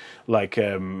game, like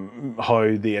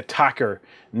how the attacker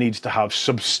needs to have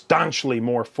substantially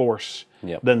more force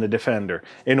than the defender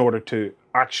in order to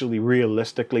actually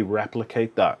realistically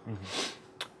replicate that.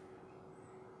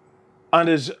 And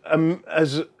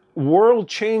as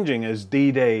world-changing as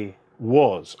D-Day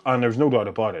was, and there's no doubt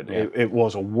about it, it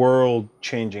was a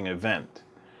world-changing event,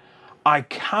 I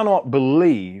cannot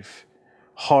believe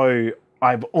how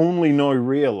I've only now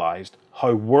realized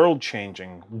how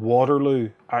world-changing Waterloo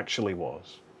actually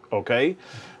was, okay?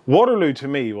 Waterloo to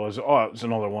me was, it's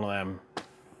another one of them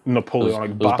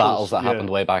Napoleonic battles that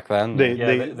happened way back then. They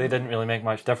didn't really make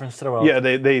much difference to the world. Yeah,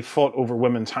 they fought over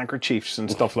women's handkerchiefs and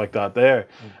stuff like that there.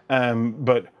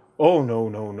 But, oh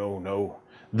no.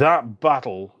 That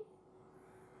battle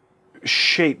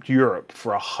shaped Europe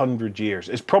for 100 years.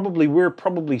 We're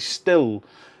probably still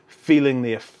feeling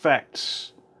the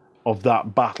effects of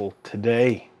that battle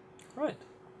today. Right.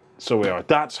 So we are.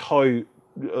 That's how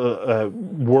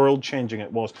world-changing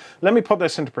it was. Let me put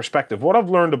this into perspective. What I've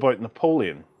learned about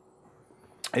Napoleon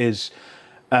is,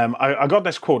 I got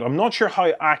this quote. I'm not sure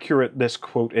how accurate this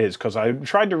quote is, because I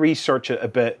tried to research it a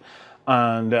bit,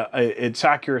 and its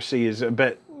accuracy is a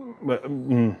bit...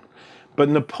 But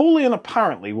Napoleon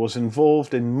apparently was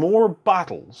involved in more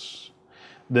battles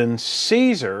than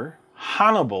Caesar,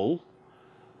 Hannibal,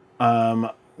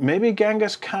 maybe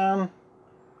Genghis Khan,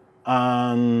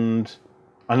 and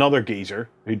another geezer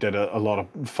who did a lot of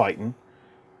fighting,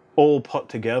 all put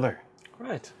together.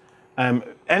 Right.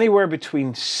 Anywhere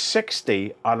between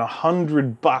 60 and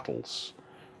 100 battles,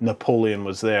 Napoleon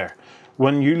was there.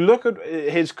 When you look at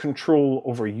his control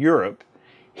over Europe,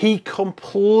 he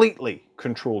completely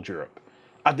controlled Europe.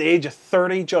 At the age of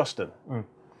 30, Justin,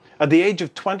 at the age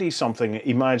of 20-something,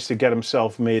 he managed to get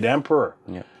himself made emperor.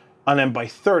 Yeah. And then by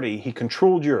 30, he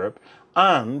controlled Europe,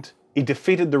 and he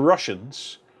defeated the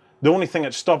Russians the only thing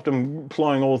that stopped them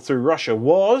plowing all through Russia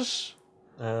was...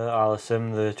 I'll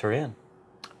assume the terrain.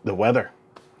 The weather.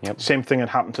 Yep. Same thing had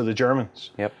happened to the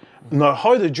Germans. Yep. Now,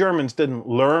 how the Germans didn't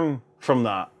learn from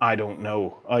that, I don't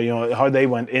know. You know, how they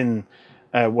went in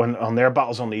when on their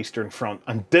battles on the Eastern Front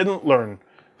and didn't learn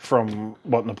from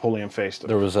what Napoleon faced.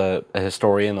 There was a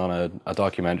historian on a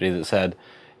documentary that said,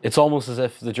 it's almost as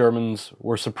if the Germans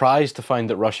were surprised to find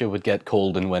that Russia would get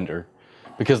cold in winter,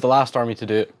 because the last army to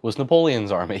do it was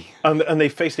Napoleon's army. And they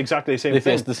faced exactly the same thing.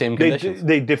 They faced the same conditions.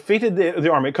 They defeated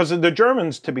the army, because the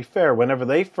Germans, to be fair, whenever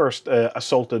they first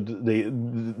assaulted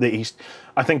the East,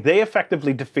 I think they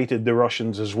effectively defeated the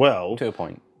Russians as well. To a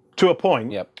point. To a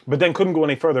point, yep. But then couldn't go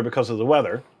any further because of the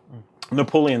weather.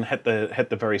 Napoleon hit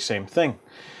the very same thing.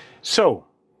 So,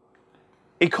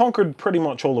 he conquered pretty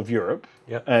much all of Europe.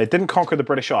 Yep. Didn't conquer the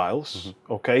British Isles,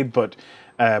 okay, but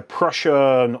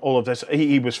Prussia and all of this.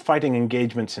 He was fighting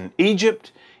engagements in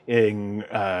Egypt, in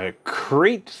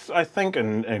Crete, I think,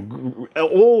 and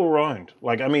all around.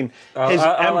 Like, I mean, his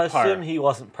I'll empire. assume he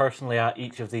wasn't personally at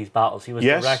each of these battles. He was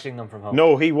directing them from home.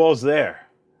 No, he was there.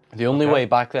 The only way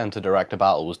back then to direct a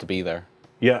battle was to be there.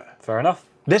 Yeah. Fair enough.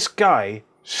 This guy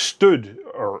stood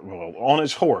on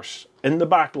his horse in the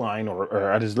back line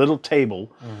or at his little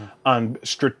table and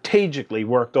strategically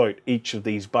worked out each of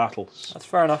these battles. That's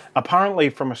fair enough. Apparently,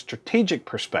 from a strategic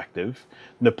perspective,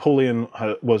 Napoleon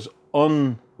was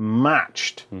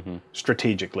unmatched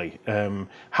strategically.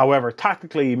 However,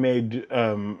 tactically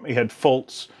he had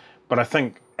faults, but I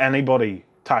think anybody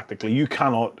tactically, you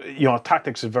cannot,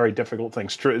 tactics is a very difficult thing.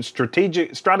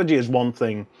 Strategy is one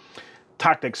thing.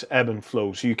 Tactics ebb and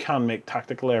flow, so you can make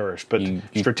tactical errors, but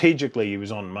strategically he was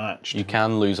unmatched. You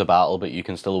can lose a battle, but you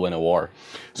can still win a war.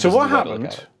 So what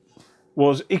happened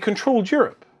was he controlled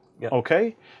Europe,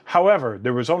 okay? However,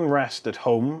 there was unrest at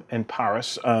home in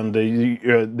Paris, and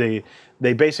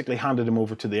they basically handed him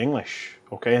over to the English,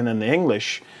 okay? And then the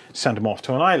English sent him off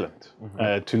to an island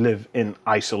to live in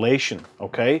isolation,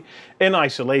 okay? In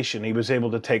isolation, he was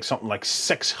able to take something like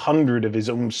 600 of his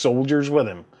own soldiers with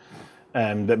him.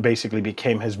 That basically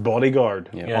became his bodyguard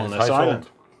on this island.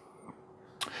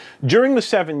 During the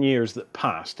 7 years that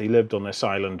passed, he lived on this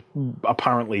island,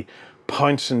 apparently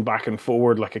pouncing back and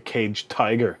forward like a caged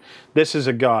tiger. This is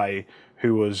a guy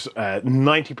who was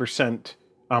 90%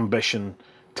 ambition,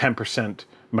 10%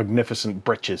 magnificent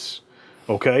britches.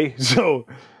 Okay? So,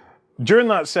 during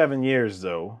that 7 years,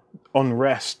 though,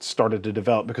 unrest started to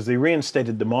develop because they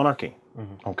reinstated the monarchy.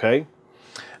 Okay?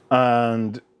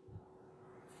 And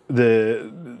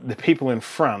the people in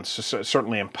France,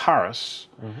 certainly in Paris,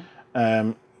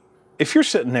 if you're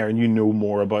sitting there and you know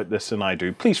more about this than I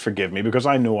do, please forgive me, because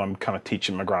I know I'm kind of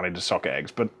teaching my granny to suck eggs,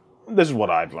 but this is what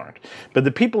I've learned. But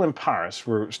the people in Paris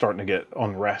were starting to get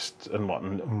unrest and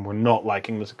were not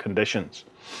liking the conditions.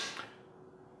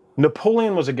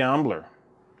 Napoleon was a gambler,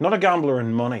 not a gambler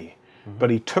in money, but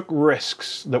he took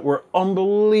risks that were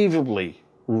unbelievably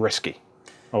risky.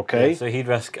 Okay. Yeah, so he'd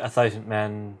risk 1,000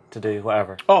 men to do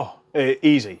whatever. Oh,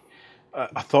 easy.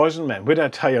 1,000 men. What did I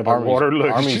tell you about Waterloo?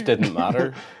 Armies didn't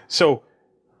matter. So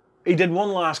he did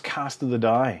one last cast of the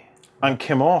die and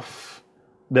came off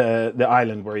the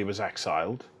island where he was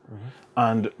exiled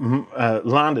and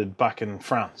landed back in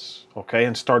France, okay,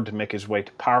 and started to make his way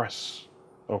to Paris,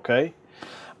 okay.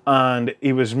 And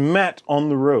he was met on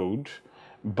the road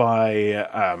by,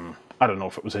 I don't know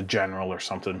if it was a general or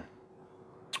something,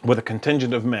 with a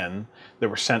contingent of men that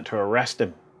were sent to arrest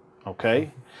him, okay?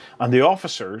 And the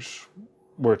officers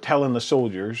were telling the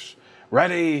soldiers,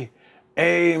 ready,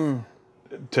 aim,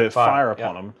 to fire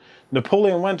upon him.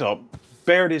 Napoleon went up,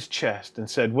 bared his chest, and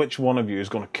said, which one of you is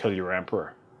going to kill your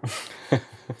emperor?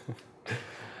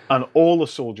 And all the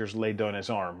soldiers laid down his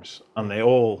arms, and they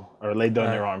all laid down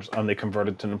their arms, and they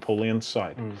converted to Napoleon's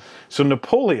side. So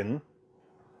Napoleon,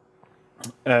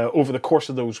 over the course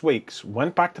of those weeks,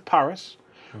 went back to Paris,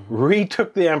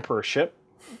 retook the emperorship,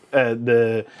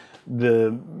 the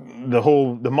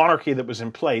monarchy that was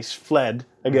in place fled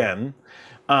again,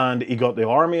 and he got the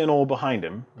army and all behind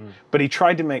him, but he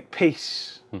tried to make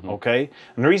peace, okay?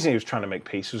 And the reason he was trying to make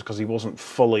peace was because he wasn't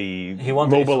fully mobilized. He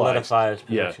wanted to solidify his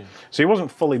position. So he wasn't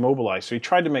fully mobilized, so he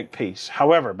tried to make peace.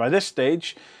 However, by this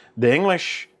stage, the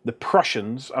English, the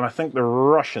Prussians, and I think the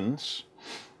Russians...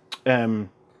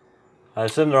 I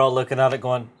assume they're all looking at it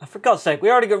going, for God's sake, we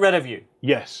already got rid of you.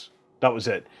 Yes, that was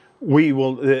it. We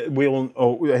will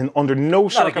under no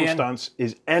circumstance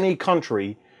is any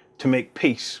country to make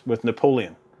peace with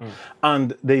Napoleon.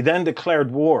 And they then declared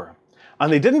war.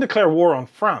 And they didn't declare war on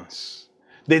France.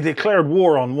 They declared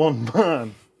war on one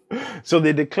man. So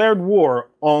they declared war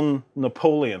on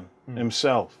Napoleon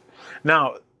himself.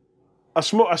 Now,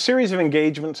 a series of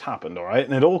engagements happened, all right?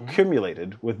 And it all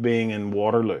culminated with being in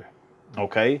Waterloo,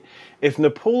 okay? If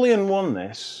Napoleon won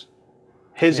this,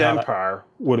 his empire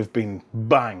would have been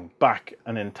bang, back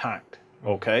and intact,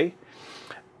 okay?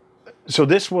 So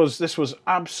this was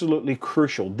absolutely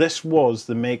crucial. This was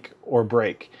the make or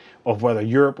break of whether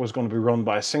Europe was going to be run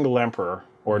by a single emperor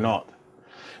or not.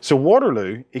 So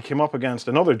Waterloo, he came up against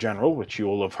another general, which you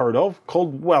all have heard of,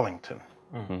 called Wellington.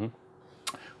 Mm-hmm.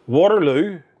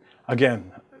 Waterloo,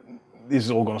 again, this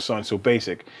is all going to sound so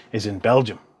basic, is in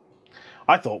Belgium.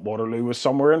 I thought Waterloo was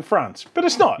somewhere in France, but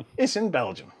it's not. It's in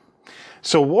Belgium.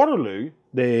 So Waterloo,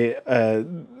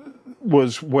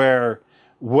 was where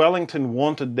Wellington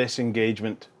wanted this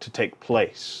engagement to take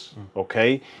place,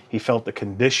 okay? He felt the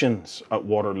conditions at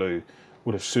Waterloo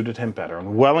would have suited him better.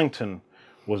 And Wellington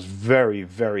was very,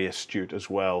 very astute as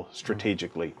well,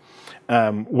 strategically.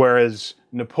 Whereas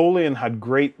Napoleon had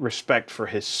great respect for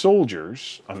his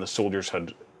soldiers, and the soldiers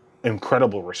had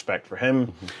incredible respect for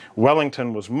him.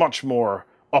 Wellington was much more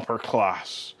upper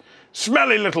class.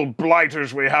 Smelly little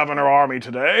blighters we have in our army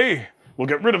today. We'll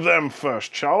get rid of them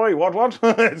first, shall we? What?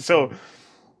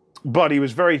 But he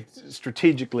was very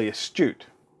strategically astute.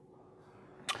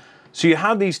 So you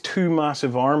had these two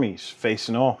massive armies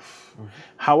facing off.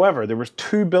 However, there was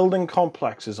two building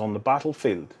complexes on the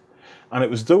battlefield. And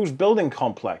it was those building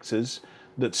complexes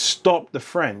that stopped the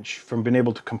French from being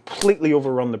able to completely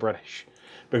overrun the British.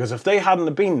 Because if they hadn't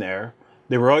have been there,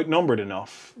 they were outnumbered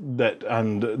enough that,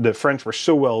 and the French were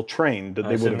so well trained that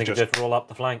they would have just roll up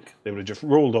the flank. They would have just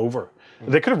rolled over.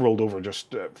 They could have rolled over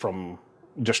just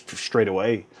straight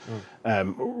away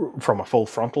from a full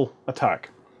frontal attack.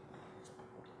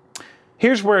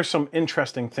 Here's where some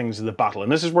interesting things of the battle,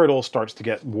 and this is where it all starts to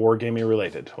get wargaming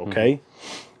related, okay?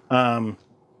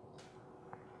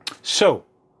 So,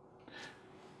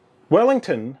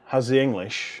 Wellington has the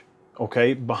English,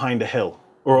 okay, behind a hill,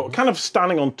 or kind of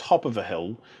standing on top of a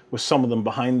hill, with some of them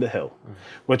behind the hill,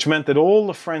 which meant that all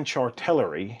the French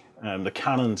artillery, the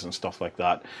cannons and stuff like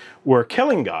that, were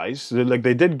killing guys. Like,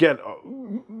 they did get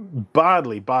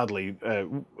badly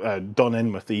done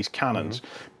in with these cannons,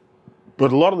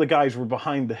 but a lot of the guys were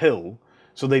behind the hill,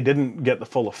 so they didn't get the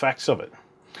full effects of it.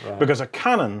 Right. Because a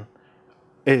cannon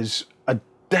is a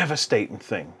devastating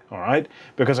thing, all right?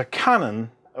 Because a cannon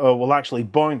will actually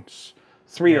bounce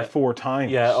 3 or 4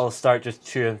 times. Yeah, it'll start just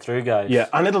chewing through guys. Yeah,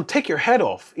 and it'll take your head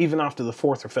off even after the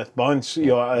 4th or 5th bounce, you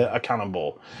know, a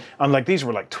cannonball. And like these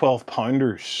were like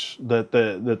 12-pounders that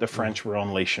the French were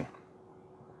unleashing.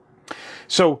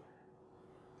 So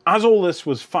as all this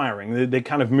was firing, they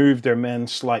kind of moved their men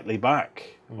slightly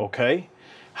back, okay?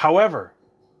 However,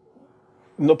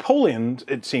 Napoleon,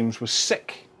 it seems, was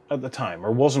sick at the time,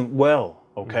 or wasn't well,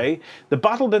 okay? The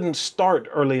battle didn't start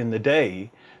early in the day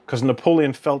because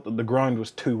Napoleon felt that the ground was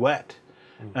too wet,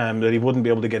 that he wouldn't be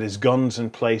able to get his guns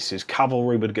in place, his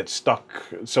cavalry would get stuck,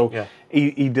 so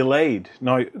he delayed.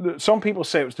 Now, some people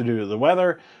say it was to do with the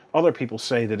weather, other people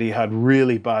say that he had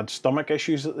really bad stomach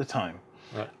issues at the time.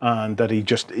 Right. And that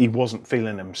he wasn't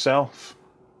feeling himself.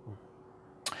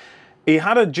 He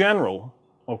had a general,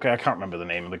 okay, I can't remember the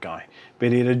name of the guy,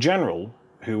 but he had a general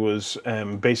who was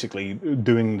basically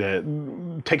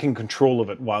taking control of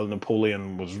it while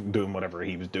Napoleon was doing whatever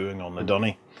he was doing on the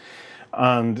Dunny.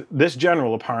 And this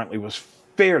general apparently was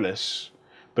fearless,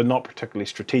 but not particularly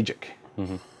strategic.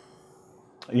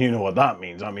 You know what that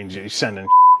means. That means he's sending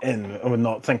in and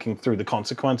not thinking through the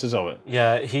consequences of it.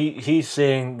 Yeah, he's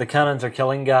saying the cannons are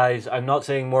killing guys. I'm not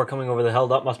seeing more coming over the hill.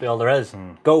 That must be all there is.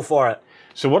 Go for it.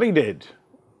 So what he did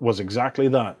was exactly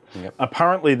that.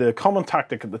 Apparently the common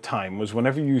tactic at the time was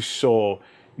whenever you saw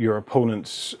your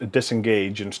opponents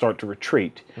disengage and start to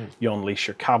retreat, you unleash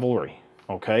your cavalry,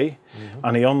 okay?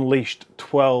 And he unleashed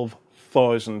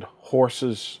 12,000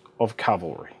 horses of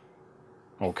cavalry,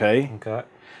 okay?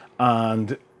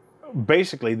 And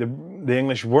basically, the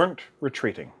English weren't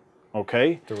retreating,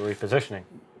 okay? They were repositioning.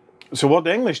 So what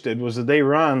the English did was that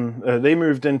they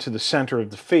moved into the center of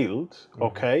the field,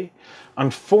 okay,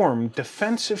 and formed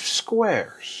defensive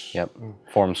squares.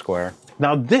 Form square.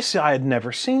 Now, this I had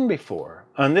never seen before,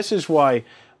 and this is why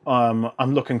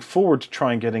I'm looking forward to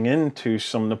trying getting into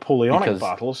some Napoleonic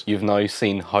battles. You've now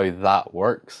seen how that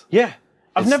works. Yeah.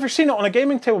 I've never seen it on a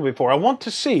gaming table before. I want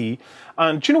to see,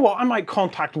 and do you know what? I might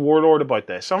contact Warlord about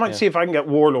this. I might see if I can get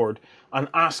Warlord and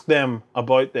ask them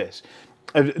about this.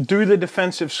 Do the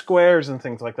defensive squares and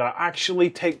things like that actually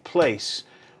take place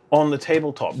on the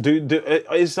tabletop?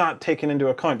 Is that taken into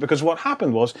account? Because what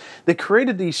happened was they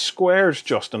created these squares,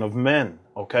 Justin, of men,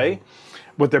 okay,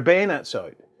 with their bayonets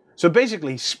out. So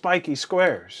basically spiky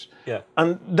squares.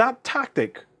 And that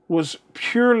tactic was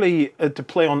purely to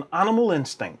play on animal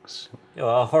instincts. You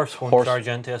know, a horse won't charge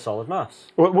into a solid mass.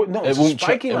 Well, no, it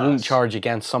won't charge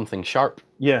against something sharp.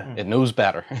 Yeah. It knows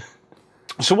better.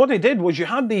 So what they did was you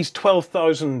had these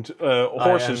 12,000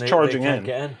 horses charging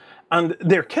in. And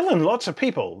they're killing lots of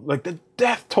people. Like the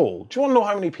death toll. Do you want to know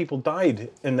how many people died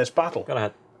in this battle? Go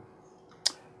ahead.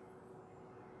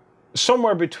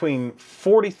 Somewhere between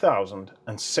 40,000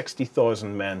 and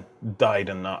 60,000 men died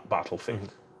in that battlefield.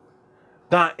 Mm-hmm.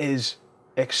 That is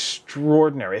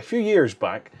extraordinary. A few years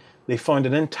back, they found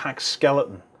an intact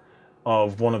skeleton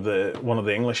of one of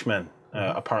the Englishmen,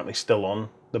 apparently still on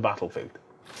the battlefield.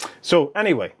 So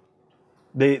anyway,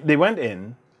 they went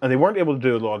in and they weren't able to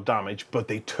do a lot of damage, but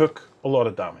they took a lot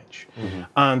of damage. Mm-hmm.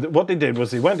 And what they did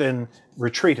was they went in,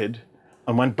 retreated,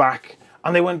 and went back.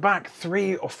 And they went back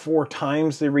 3 or 4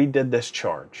 times. They redid this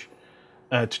charge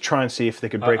to try and see if they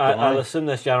could break the line. I'll assume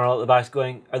this general at the back's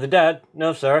going, "Are they dead?"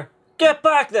 "No, sir." "Get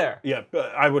back there!" Yeah,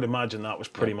 but I would imagine that was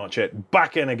pretty much it.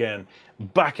 Back in again,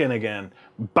 back in again,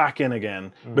 back in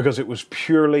again, because it was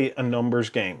purely a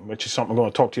numbers game, which is something I'm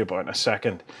going to talk to you about in a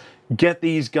second. Get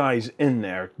these guys in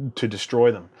there to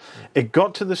destroy them. It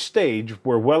got to the stage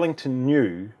where Wellington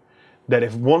knew that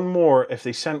if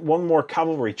they sent one more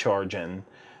cavalry charge in,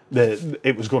 that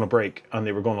it was going to break and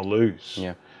they were going to lose.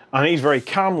 Yeah. And he's very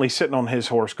calmly sitting on his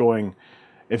horse going,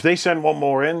 if they send one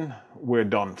more in, we're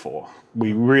done for.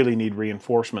 We really need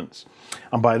reinforcements.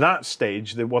 And by that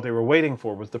stage, what they were waiting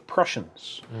for was the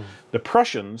Prussians. The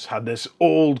Prussians had this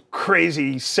old,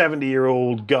 crazy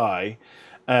 70-year-old guy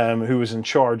who was in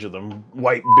charge of them,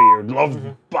 white beard, loved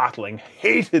battling,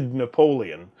 hated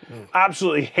Napoleon,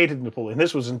 absolutely hated Napoleon.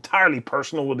 This was entirely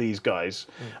personal with these guys,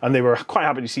 and they were quite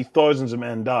happy to see thousands of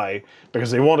men die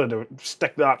because they wanted to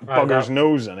stick that bugger's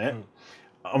nose in it.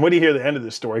 And when you hear the end of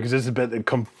this story, because this is a bit that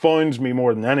confounds me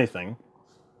more than anything,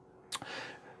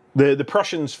 the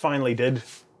Prussians finally did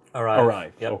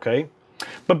arrive. Yep. Okay?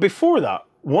 But before that,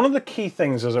 one of the key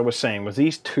things, as I was saying, was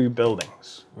these 2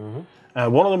 buildings.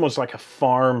 One of them was like a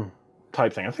farm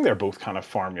type thing. I think they're both kind of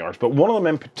farmyards. But one of them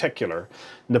in particular,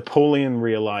 Napoleon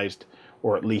realized,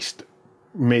 or at least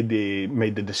made the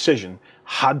decision,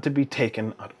 had to be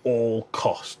taken at all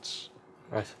costs.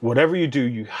 Right. Whatever you do,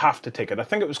 you have to take it. I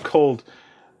think it was called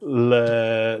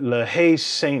Le Hayes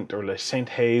Saint or Le Saint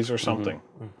Hayes or something.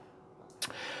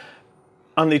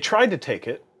 And they tried to take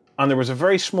it, and there was a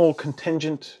very small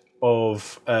contingent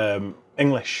of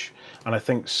English, and I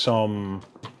think some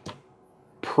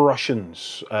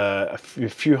Prussians, a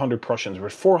few hundred Prussians. There were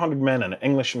 400 men in it,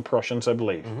 English and Prussians, I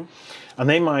believe. And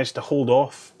they managed to hold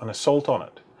off an assault on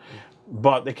it.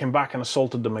 But they came back and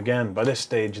assaulted them again. By this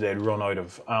stage, they had run out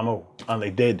of ammo, and they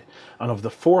did. And of the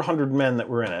 400 men that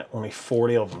were in it, only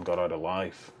 40 of them got out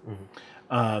alive.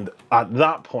 And at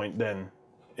that point, then,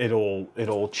 it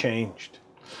all changed.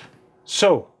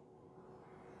 So,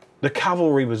 the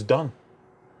cavalry was done.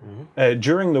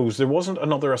 During those, there wasn't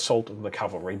another assault of the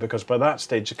cavalry, because by that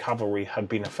stage, the cavalry had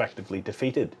been effectively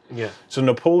defeated. Yeah. So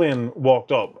Napoleon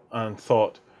walked up and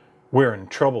thought, we're in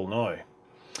trouble now.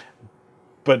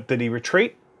 But did he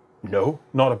retreat? No,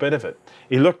 not a bit of it.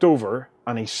 He looked over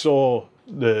and he saw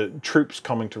the troops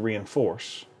coming to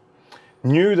reinforce,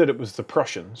 knew that it was the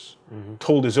Prussians,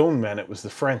 told his own men it was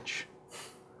the French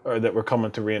that were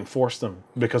coming to reinforce them,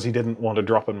 because he didn't want a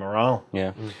drop in morale.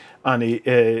 Yeah. And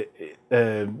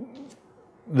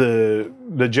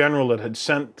the general that had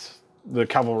sent the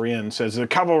cavalry in says, the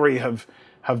cavalry have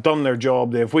done their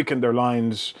job, they have weakened their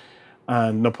lines.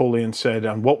 And Napoleon said,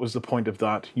 and what was the point of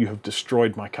that? You have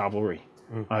destroyed my cavalry.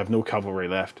 I have no cavalry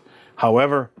left.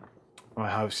 However,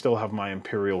 I still have my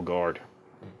Imperial Guard.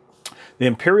 The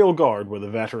Imperial Guard were the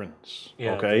veterans.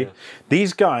 Yeah, okay? Yeah.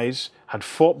 These guys had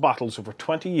fought battles over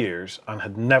 20 years and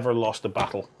had never lost a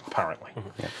battle, apparently.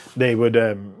 They would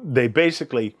they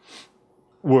basically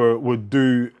would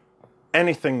do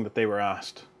anything that they were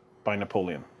asked by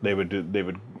Napoleon. They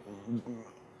would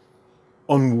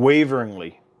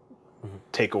unwaveringly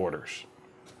take orders.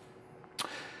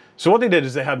 So what they did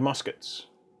is they had muskets,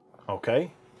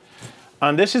 okay?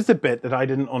 And this is the bit that I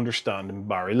didn't understand in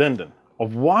Barry Lyndon,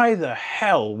 of why the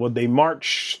hell would they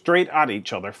march straight at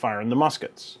each other firing the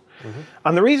muskets?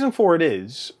 And the reason for it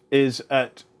is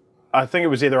at, I think it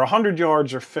was either 100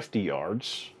 yards or 50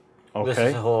 yards, okay? This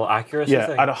is the whole accuracy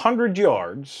thing? At 100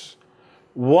 yards,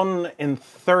 1 in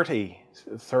 30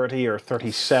 or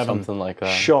 37 something like that.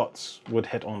 Shots would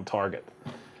hit on target.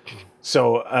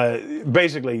 So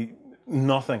basically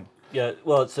nothing. Yeah,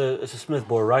 well, it's a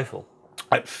smoothbore rifle.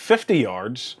 At 50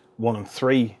 yards, 1 in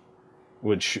 3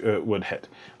 would hit.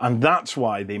 And that's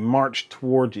why they marched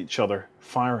towards each other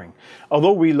firing.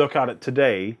 Although we look at it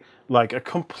today like a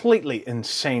completely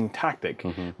insane tactic,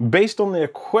 based on the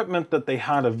equipment that they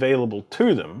had available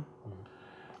to them,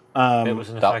 it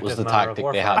was that was the tactic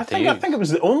they had to use. I think it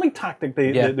was the only tactic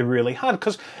they really had.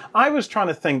 Because I was trying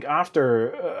to think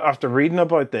after reading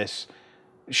about this,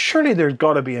 surely there's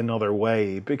got to be another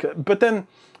way. But then,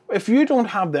 if you don't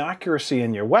have the accuracy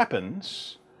in your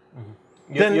weapons,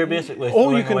 then you're basically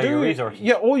throwing away your resources.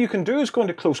 Yeah, all you can do is go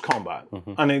into close combat,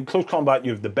 and in close combat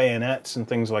you have the bayonets and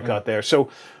things like that there. So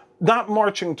that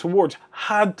marching towards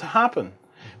had to happen,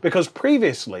 because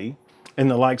previously, in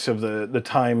the likes of the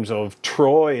times of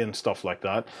Troy and stuff like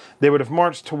that, they would have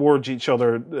marched towards each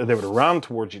other, they would have ran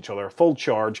towards each other, full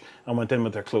charge, and went in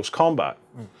with their close combat.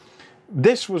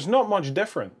 This was not much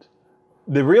different.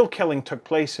 The real killing took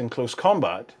place in close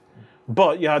combat,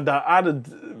 but you had that added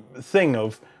thing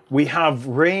of, we have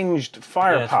ranged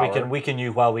firepower. Yes, we can weaken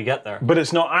you while we get there. But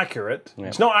it's not accurate. Yeah.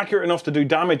 It's not accurate enough to do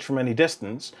damage from any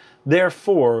distance.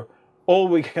 Therefore, all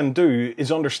we can do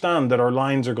is understand that our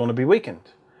lines are going to be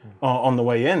weakened on the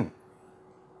way in.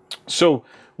 So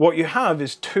what you have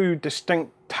is two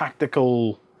distinct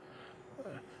tactical...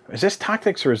 Is this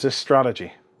tactics or is this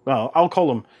strategy? Well, I'll call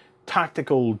them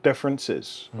tactical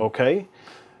differences, okay?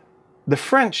 The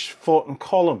French fought in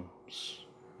columns,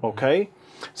 okay?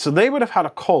 So they would have had a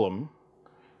column,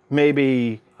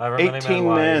 maybe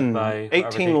 18 men,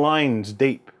 18 lines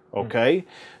deep, okay?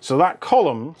 So that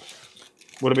column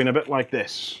would have been a bit like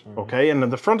this, okay? And at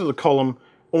the front of the column,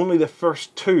 only the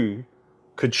first two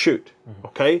could shoot,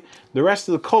 okay? The rest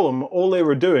of the column, all they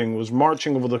were doing was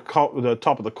marching over the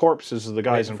top of the corpses of the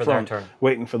guys in front,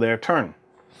 waiting for their turn.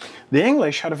 The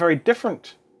English had a very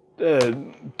different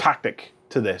tactic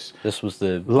to this. This was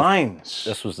the lines.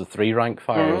 This was the 3-rank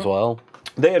fire as well.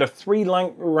 They had a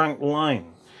 3-rank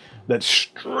line that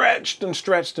stretched and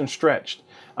stretched and stretched.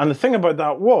 And the thing about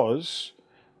that was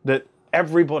that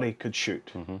everybody could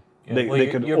shoot. They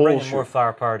could you're bringing more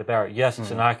firepower to bear. Yes,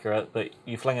 it's inaccurate, but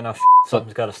you fling enough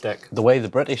something's got to stick. The way the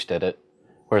British did it,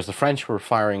 whereas the French were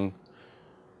firing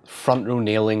front row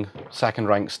nailing, 2nd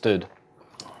rank stood,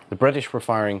 the British were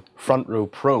firing front row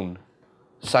prone,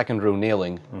 2nd row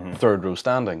nailing, 3rd row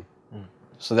standing.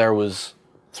 So there was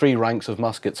 3 ranks of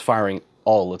muskets firing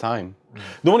all the time.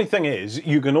 The only thing is,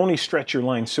 you can only stretch your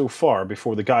line so far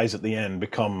before the guys at the end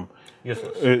become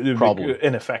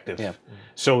ineffective. Yeah.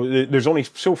 So there's only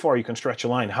so far you can stretch a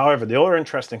line. However, the other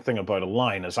interesting thing about a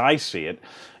line, as I see it,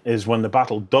 is when the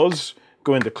battle does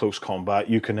go into close combat,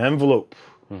 you can envelope.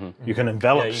 You can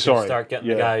envelop, you can start getting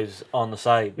the guys on the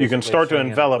side. You can start to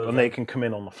envelop and they can come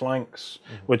in on the flanks,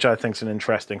 which I think is an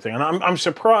interesting thing. And I'm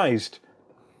surprised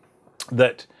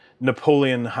that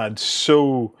Napoleon had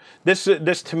so... This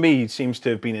to me seems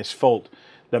to have been his fault,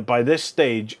 that by this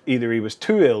stage, either he was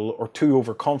too ill or too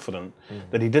overconfident,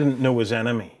 that he didn't know his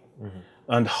enemy.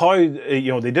 And how,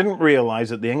 they didn't realize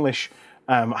that the English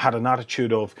had an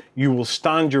attitude of, you will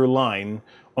stand your line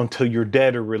until you're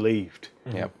dead or relieved.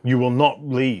 You will not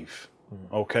leave,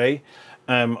 okay?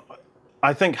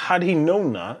 I think had he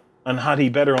known that, and had he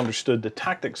better understood the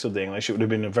tactics of the English, it would have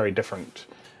been a very different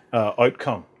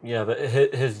outcome. Yeah, but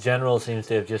his general seems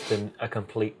to have just been a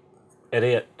complete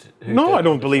idiot. No, I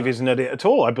don't believe he's an idiot at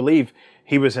all. I believe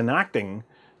he was enacting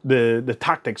the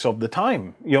tactics of the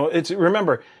time.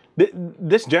 Remember,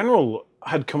 this general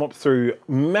had come up through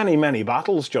many, many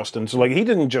battles, Justin. So, he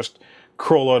didn't just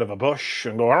crawl out of a bush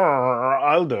and go,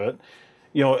 I'll do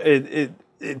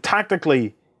it.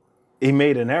 Tactically, he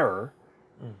made an error,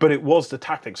 but it was the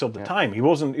tactics of the time. He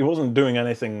wasn't doing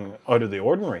anything out of the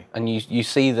ordinary. And you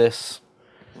see this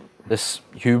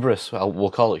hubris,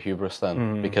 we'll call it hubris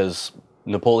then, because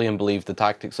Napoleon believed the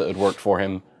tactics that had worked for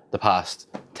him the past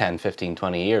 10, 15,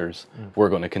 20 years were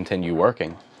going to continue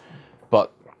working.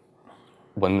 But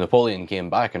when Napoleon came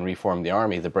back and reformed the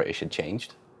army, the British had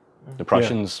changed. The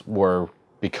Prussians were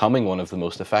becoming one of the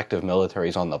most effective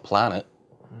militaries on the planet.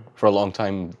 For a long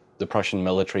time, the Prussian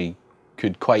military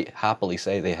could quite happily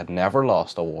say they had never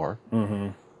lost a war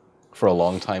for a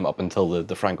long time, up until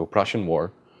the Franco-Prussian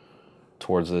War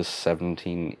towards the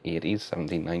 1780s,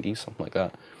 1790s, something like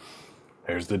that.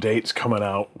 There's the dates coming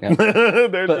out. Yeah.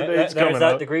 There's the dates coming that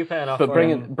out. degree paying off. But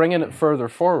bringing it further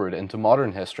forward into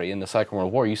modern history, in the Second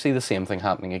World War, you see the same thing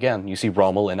happening again. You see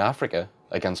Rommel in Africa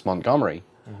against Montgomery,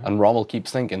 and Rommel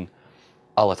keeps thinking,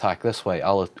 I'll attack this way.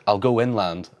 I'll go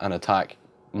inland and attack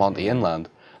Monty inland.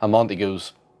 And Monty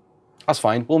goes, that's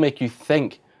fine. We'll make you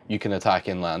think you can attack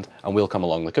inland, and we'll come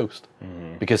along the coast.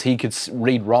 Because he could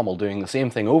read Rommel doing the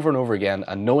same thing over and over again,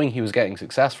 and knowing he was getting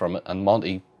success from it, and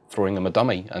Monty throwing them a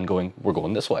dummy and going, we're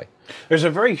going this way. There's a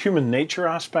very human nature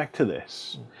aspect to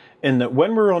this, in that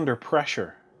when we're under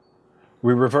pressure,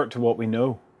 we revert to what we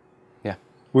know. Yeah.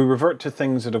 We revert to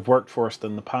things that have worked for us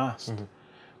in the past.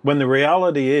 When the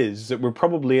reality is that we're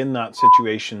probably in that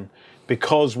situation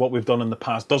because what we've done in the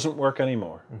past doesn't work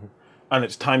anymore. And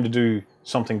it's time to do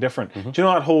something different. Do you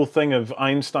know that whole thing of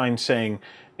Einstein saying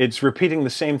it's repeating the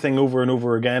same thing over and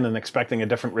over again and expecting a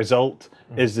different result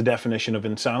is the definition of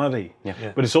insanity.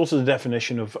 But it's also the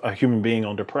definition of a human being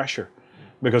under pressure.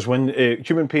 Because when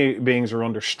human beings are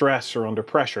under stress or under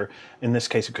pressure, in this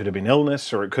case it could have been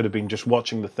illness or it could have been just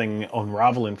watching the thing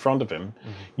unravel in front of him,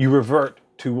 you revert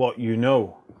to what you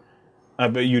know.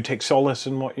 But you take solace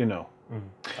in what you know.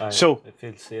 So, it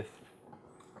feels safe.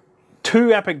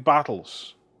 2 epic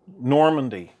battles,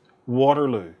 Normandy,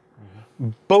 Waterloo,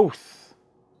 both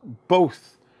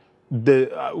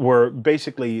were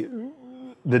basically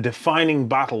the defining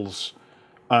battles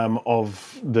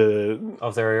of their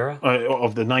era,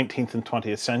 of the 19th and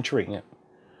 20th century.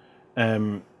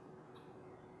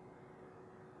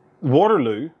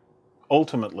 Waterloo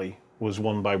ultimately was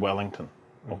won by Wellington.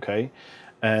 Okay.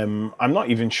 I'm not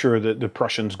even sure that the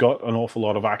Prussians got an awful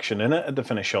lot of action in it at the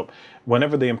finish up.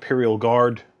 Whenever the Imperial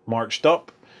Guard marched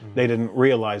up, they didn't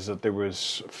realize that there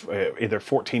was either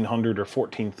 1,400 or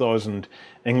 14,000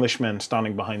 Englishmen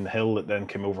standing behind the hill that then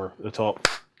came over the top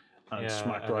and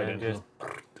smacked right into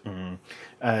them.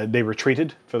 They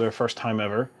retreated for their first time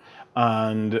ever,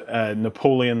 and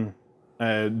Napoleon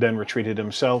then retreated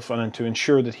himself, and then to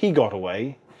ensure that he got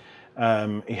away,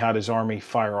 he had his army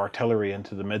fire artillery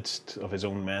into the midst of his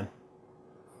own men.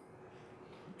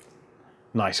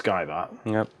 Nice guy, that.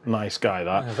 Yep. Nice guy,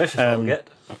 that. Vicious little git.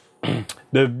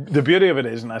 The beauty of it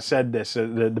is, and I said this,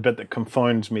 the bit that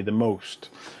confounds me the most,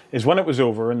 is when it was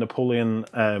over and Napoleon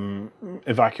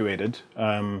evacuated,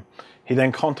 he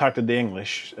then contacted the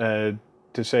English to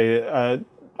say,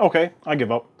 okay, I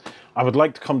give up. I would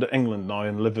like to come to England now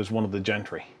and live as one of the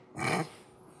gentry.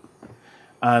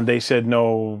 And they said,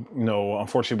 no,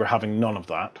 unfortunately we're having none of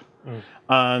that.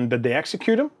 And did they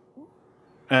execute him?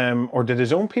 Or did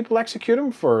his own people execute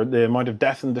him for the amount of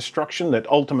death and destruction that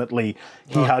ultimately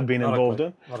he had been involved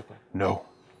in? No.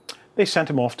 They sent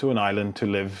him off to an island to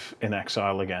live in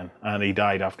exile again. And he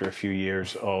died after a few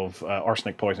years of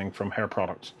arsenic poisoning from hair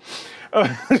products.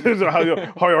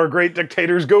 how our great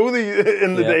dictators go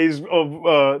in the days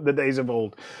of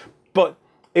old. But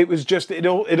it was just, it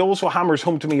also hammers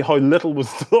home to me how little was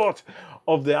thought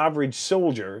of the average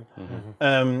soldier,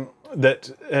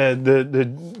 that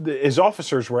his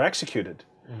officers were executed.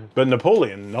 But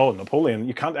Napoleon,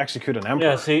 you can't execute an emperor.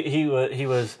 Yeah, see, he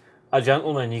was a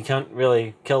gentleman. You can't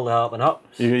really kill the up and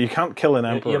ups. You can't kill an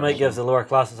emperor. You might give the lower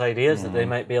classes ideas that they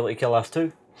might be able to kill us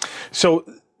too. So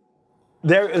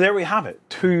there we have it.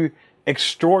 2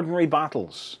 extraordinary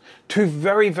battles, 2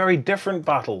 very, very different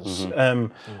battles,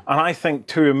 and I think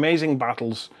 2 amazing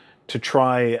battles to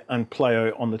try and play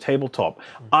out on the tabletop.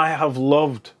 I have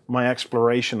loved my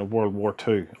exploration of World War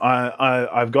II.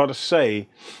 I've got to say,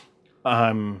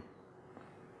 I'm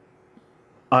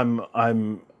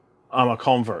a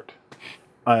convert.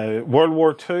 World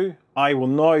War II, I will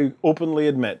now openly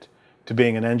admit to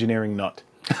being an engineering nut.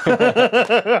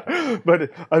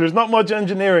 But there's not much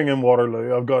engineering in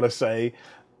Waterloo, I've got to say.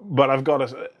 But I've got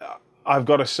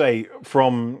to say,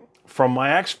 from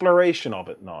my exploration of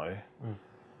it now,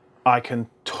 I can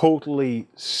totally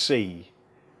see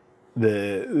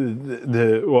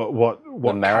what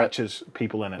catches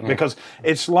people in it, because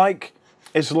it's like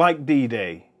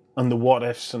D-Day and the what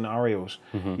if scenarios,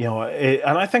 you know,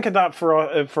 and I think that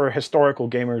for historical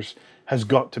gamers has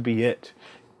got to be it.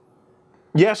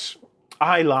 Yes,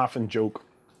 I laugh and joke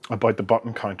about the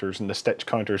button counters and the stitch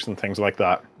counters and things like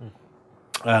that.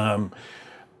 To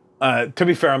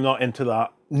be fair, I'm not into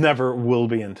that. Never will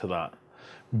be into that.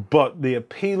 But the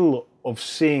appeal of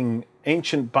seeing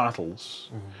ancient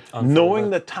battles, knowing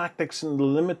the tactics and the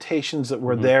limitations that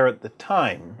were there at the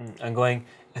time, and going,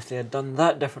 if they had done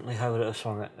that differently, how would it have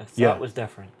swung it? If that was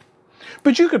different.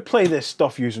 But you could play this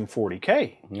stuff using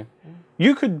 40k.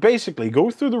 You could basically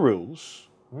go through the rules,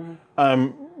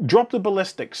 drop the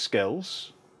ballistic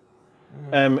skills,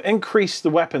 increase the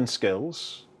weapon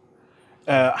skills,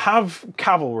 have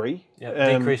cavalry.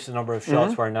 Decrease the number of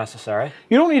shots where necessary.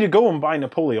 You don't need to go and buy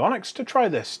Napoleonics to try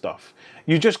this stuff.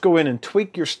 You just go in and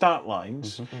tweak your stat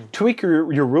lines, tweak your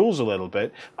rules a little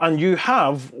bit, and you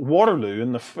have Waterloo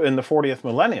in the 40th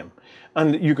millennium,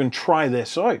 and you can try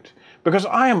this out. Because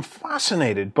I am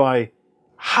fascinated by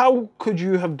how could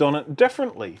you have done it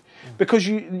differently? Because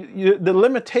the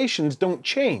limitations don't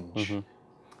change.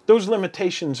 those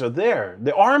limitations are there.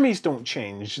 The armies don't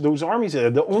change. Those armies are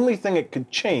there. The only thing it could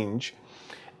change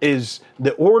is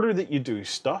the order that you do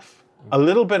stuff, a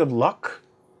little bit of luck,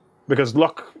 because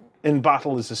luck in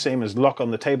battle is the same as luck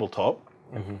on the tabletop.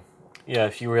 Mm-hmm. Yeah,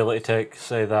 if you were able to take,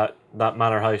 say, that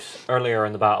manor house earlier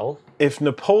in the battle. If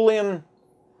the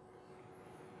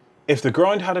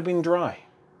ground had been dry,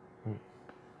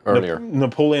 earlier,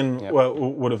 Napoleon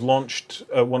would have launched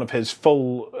one of his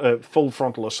full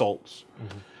frontal assaults.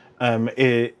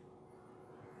 Mm-hmm.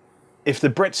 If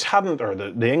the Brits hadn't, or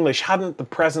the English hadn't the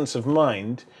presence of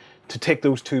mind to take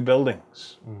those 2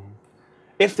 buildings,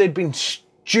 if they'd been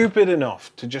stupid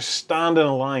enough to just stand in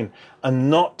a line and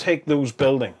not take those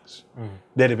buildings,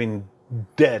 they'd have been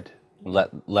dead.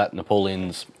 Let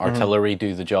Napoleon's artillery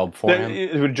do the job for him.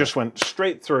 It would have just went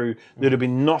straight through. There'd have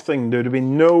been nothing. There'd have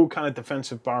been no kind of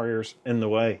defensive barriers in the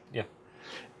way. Yeah.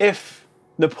 If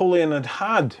Napoleon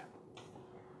had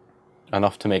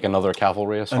enough to make another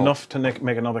cavalry assault. Enough to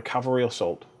make another cavalry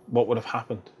assault, what would have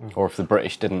happened? Or if the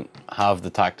British didn't have the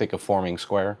tactic of forming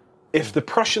square. If the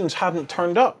Prussians hadn't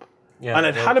turned up. Yeah, and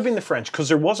it had to been the French, because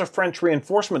there was a French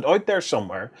reinforcement out there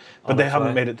somewhere, but they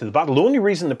haven't made it to the battle. The only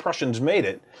reason the Prussians made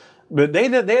it, but they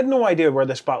had no idea where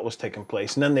this battle was taking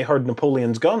place, and then they heard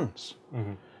Napoleon's guns.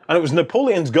 And it was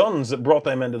Napoleon's guns that brought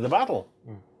them into the battle.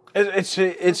 It's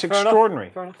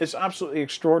extraordinary. It's absolutely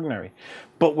extraordinary.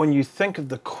 But when you think of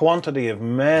the quantity of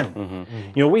men,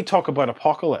 you know, we talk about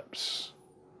apocalypse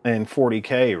in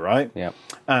 40K, right? Yeah.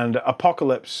 And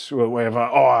apocalypse, we have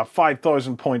a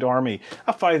 5,000 point army.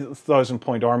 A 5,000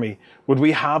 point army, would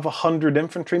we have 100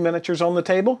 infantry miniatures on the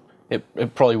table?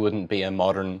 It probably wouldn't be a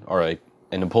modern or a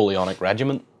Napoleonic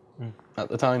regiment at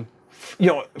the time. You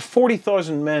know,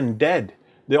 40,000 men dead.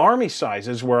 The army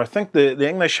sizes were, I think the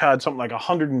English had something like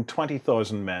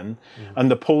 120,000 men, and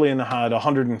Napoleon had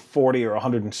 140 or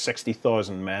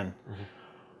 160,000 men.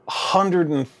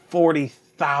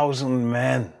 140,000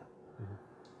 men.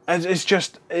 It's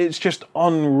just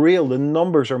unreal. The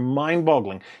numbers are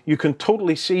mind-boggling. You can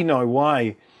totally see now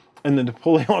why in the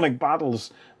Napoleonic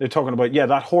battles they're talking about, yeah,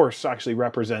 that horse actually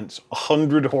represents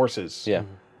 100 horses. Yeah.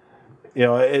 You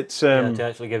know, it's to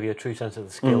actually give you a true sense of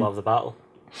the scale of the battle.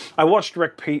 I watched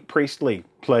Rick Priestley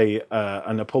play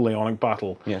a Napoleonic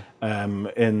battle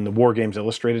in the Wargames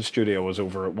Illustrated studio. I was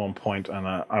over at one point, and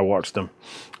I watched him.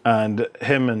 And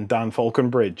him and Dan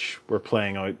Falconbridge were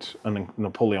playing out a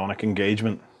Napoleonic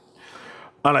engagement.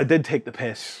 And I did take the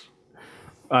piss.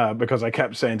 Because I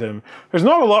kept saying to him, "There's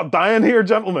not a lot dying here,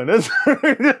 gentlemen." And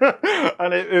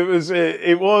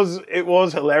it was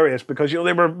hilarious because, you know,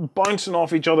 they were bouncing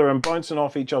off each other.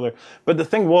 But the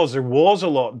thing was, there was a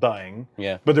lot dying.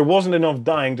 Yeah. But there wasn't enough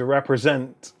dying to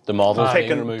represent the model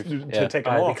taking them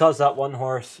off. Because that one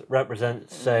horse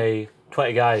represents, say,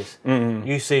 20 guys.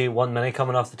 You see one mini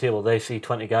coming off the table, they see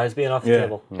 20 guys being off the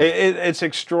table. It's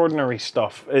extraordinary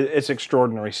stuff. It's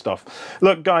extraordinary stuff.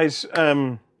 Look, guys.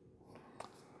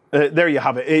 There you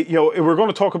have it. You know, we're going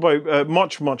to talk about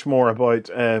much more about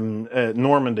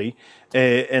Normandy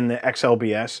in the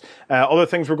XLBS. Other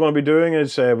things we're going to be doing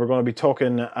is we're going to be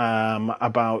talking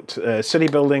about city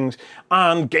buildings,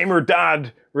 and Gamer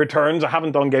Dad returns. I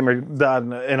haven't done Gamer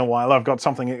Dad in a while. I've got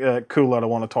something cool that I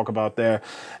want to talk about there.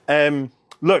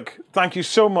 Look, thank you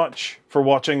so much for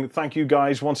watching. Thank you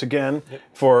guys once again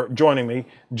for joining me.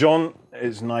 John,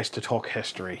 it's nice to talk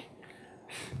history.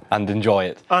 And enjoy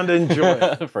it.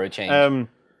 For a change.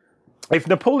 If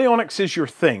Napoleonics is your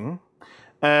thing,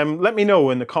 let me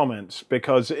know in the comments,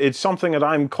 because it's something that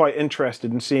I'm quite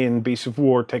interested in seeing Beasts of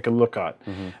War take a look at.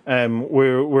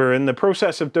 We're in the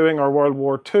process of doing our World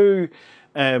War II.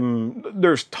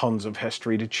 There's tons of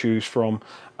history to choose from.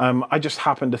 I just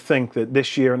happen to think that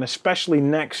this year, and especially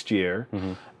next year,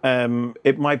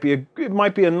 it might be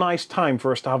a nice time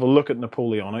for us to have a look at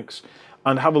Napoleonics.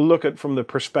 And have a look at from the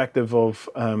perspective of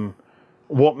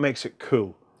what makes it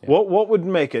cool. What would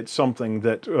make it something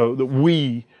that that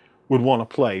we would want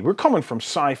to play? We're coming from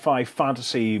sci-fi,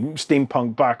 fantasy,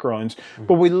 steampunk backgrounds,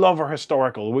 but we love our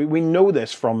historical. We know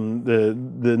this from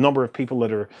the number of people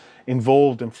that are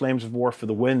involved in Flames of War for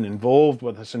the Win, involved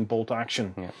with us in Bolt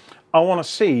Action. I want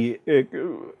to see,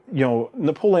 you know,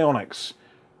 Napoleonics.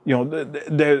 You know,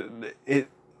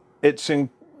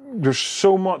 there's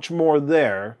so much more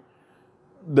there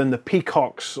than the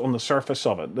peacocks on the surface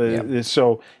of it.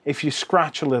 So if you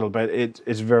scratch a little bit,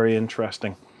 it's very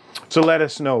interesting. So let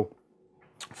us know.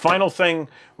 Final thing,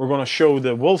 we're going to show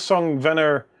the Wolfsung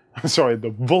Venner sorry,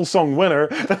 the Volsung winner.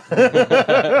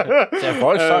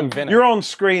 You're on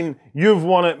screen. You've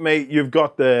won it, mate. You've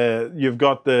got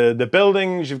the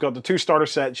buildings. You've got the 2 starter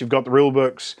sets. You've got the rule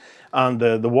books and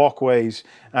the walkways.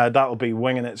 That'll be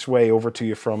winging its way over to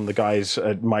you from the guys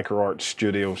at MicroArt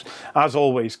Studios. As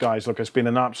always, guys, look, it's been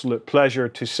an absolute pleasure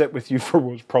to sit with you for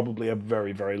what's probably a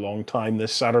very, very long time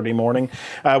this Saturday morning.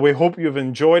 We hope you've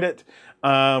enjoyed it.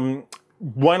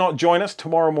 Why not join us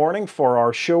tomorrow morning for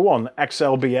our show on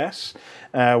XLBS,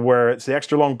 where it's the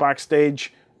extra long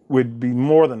backstage. We'd be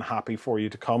more than happy for you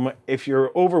to come. If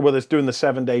you're over with us doing the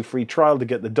 7-day free trial to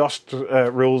get the dust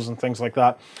rules and things like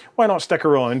that, why not stick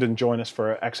around and join us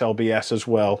for XLBS as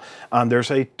well? And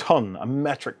there's a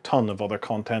metric ton of other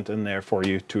content in there for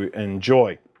you to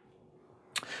enjoy.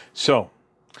 So,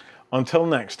 until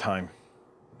next time,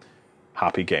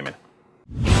 happy gaming.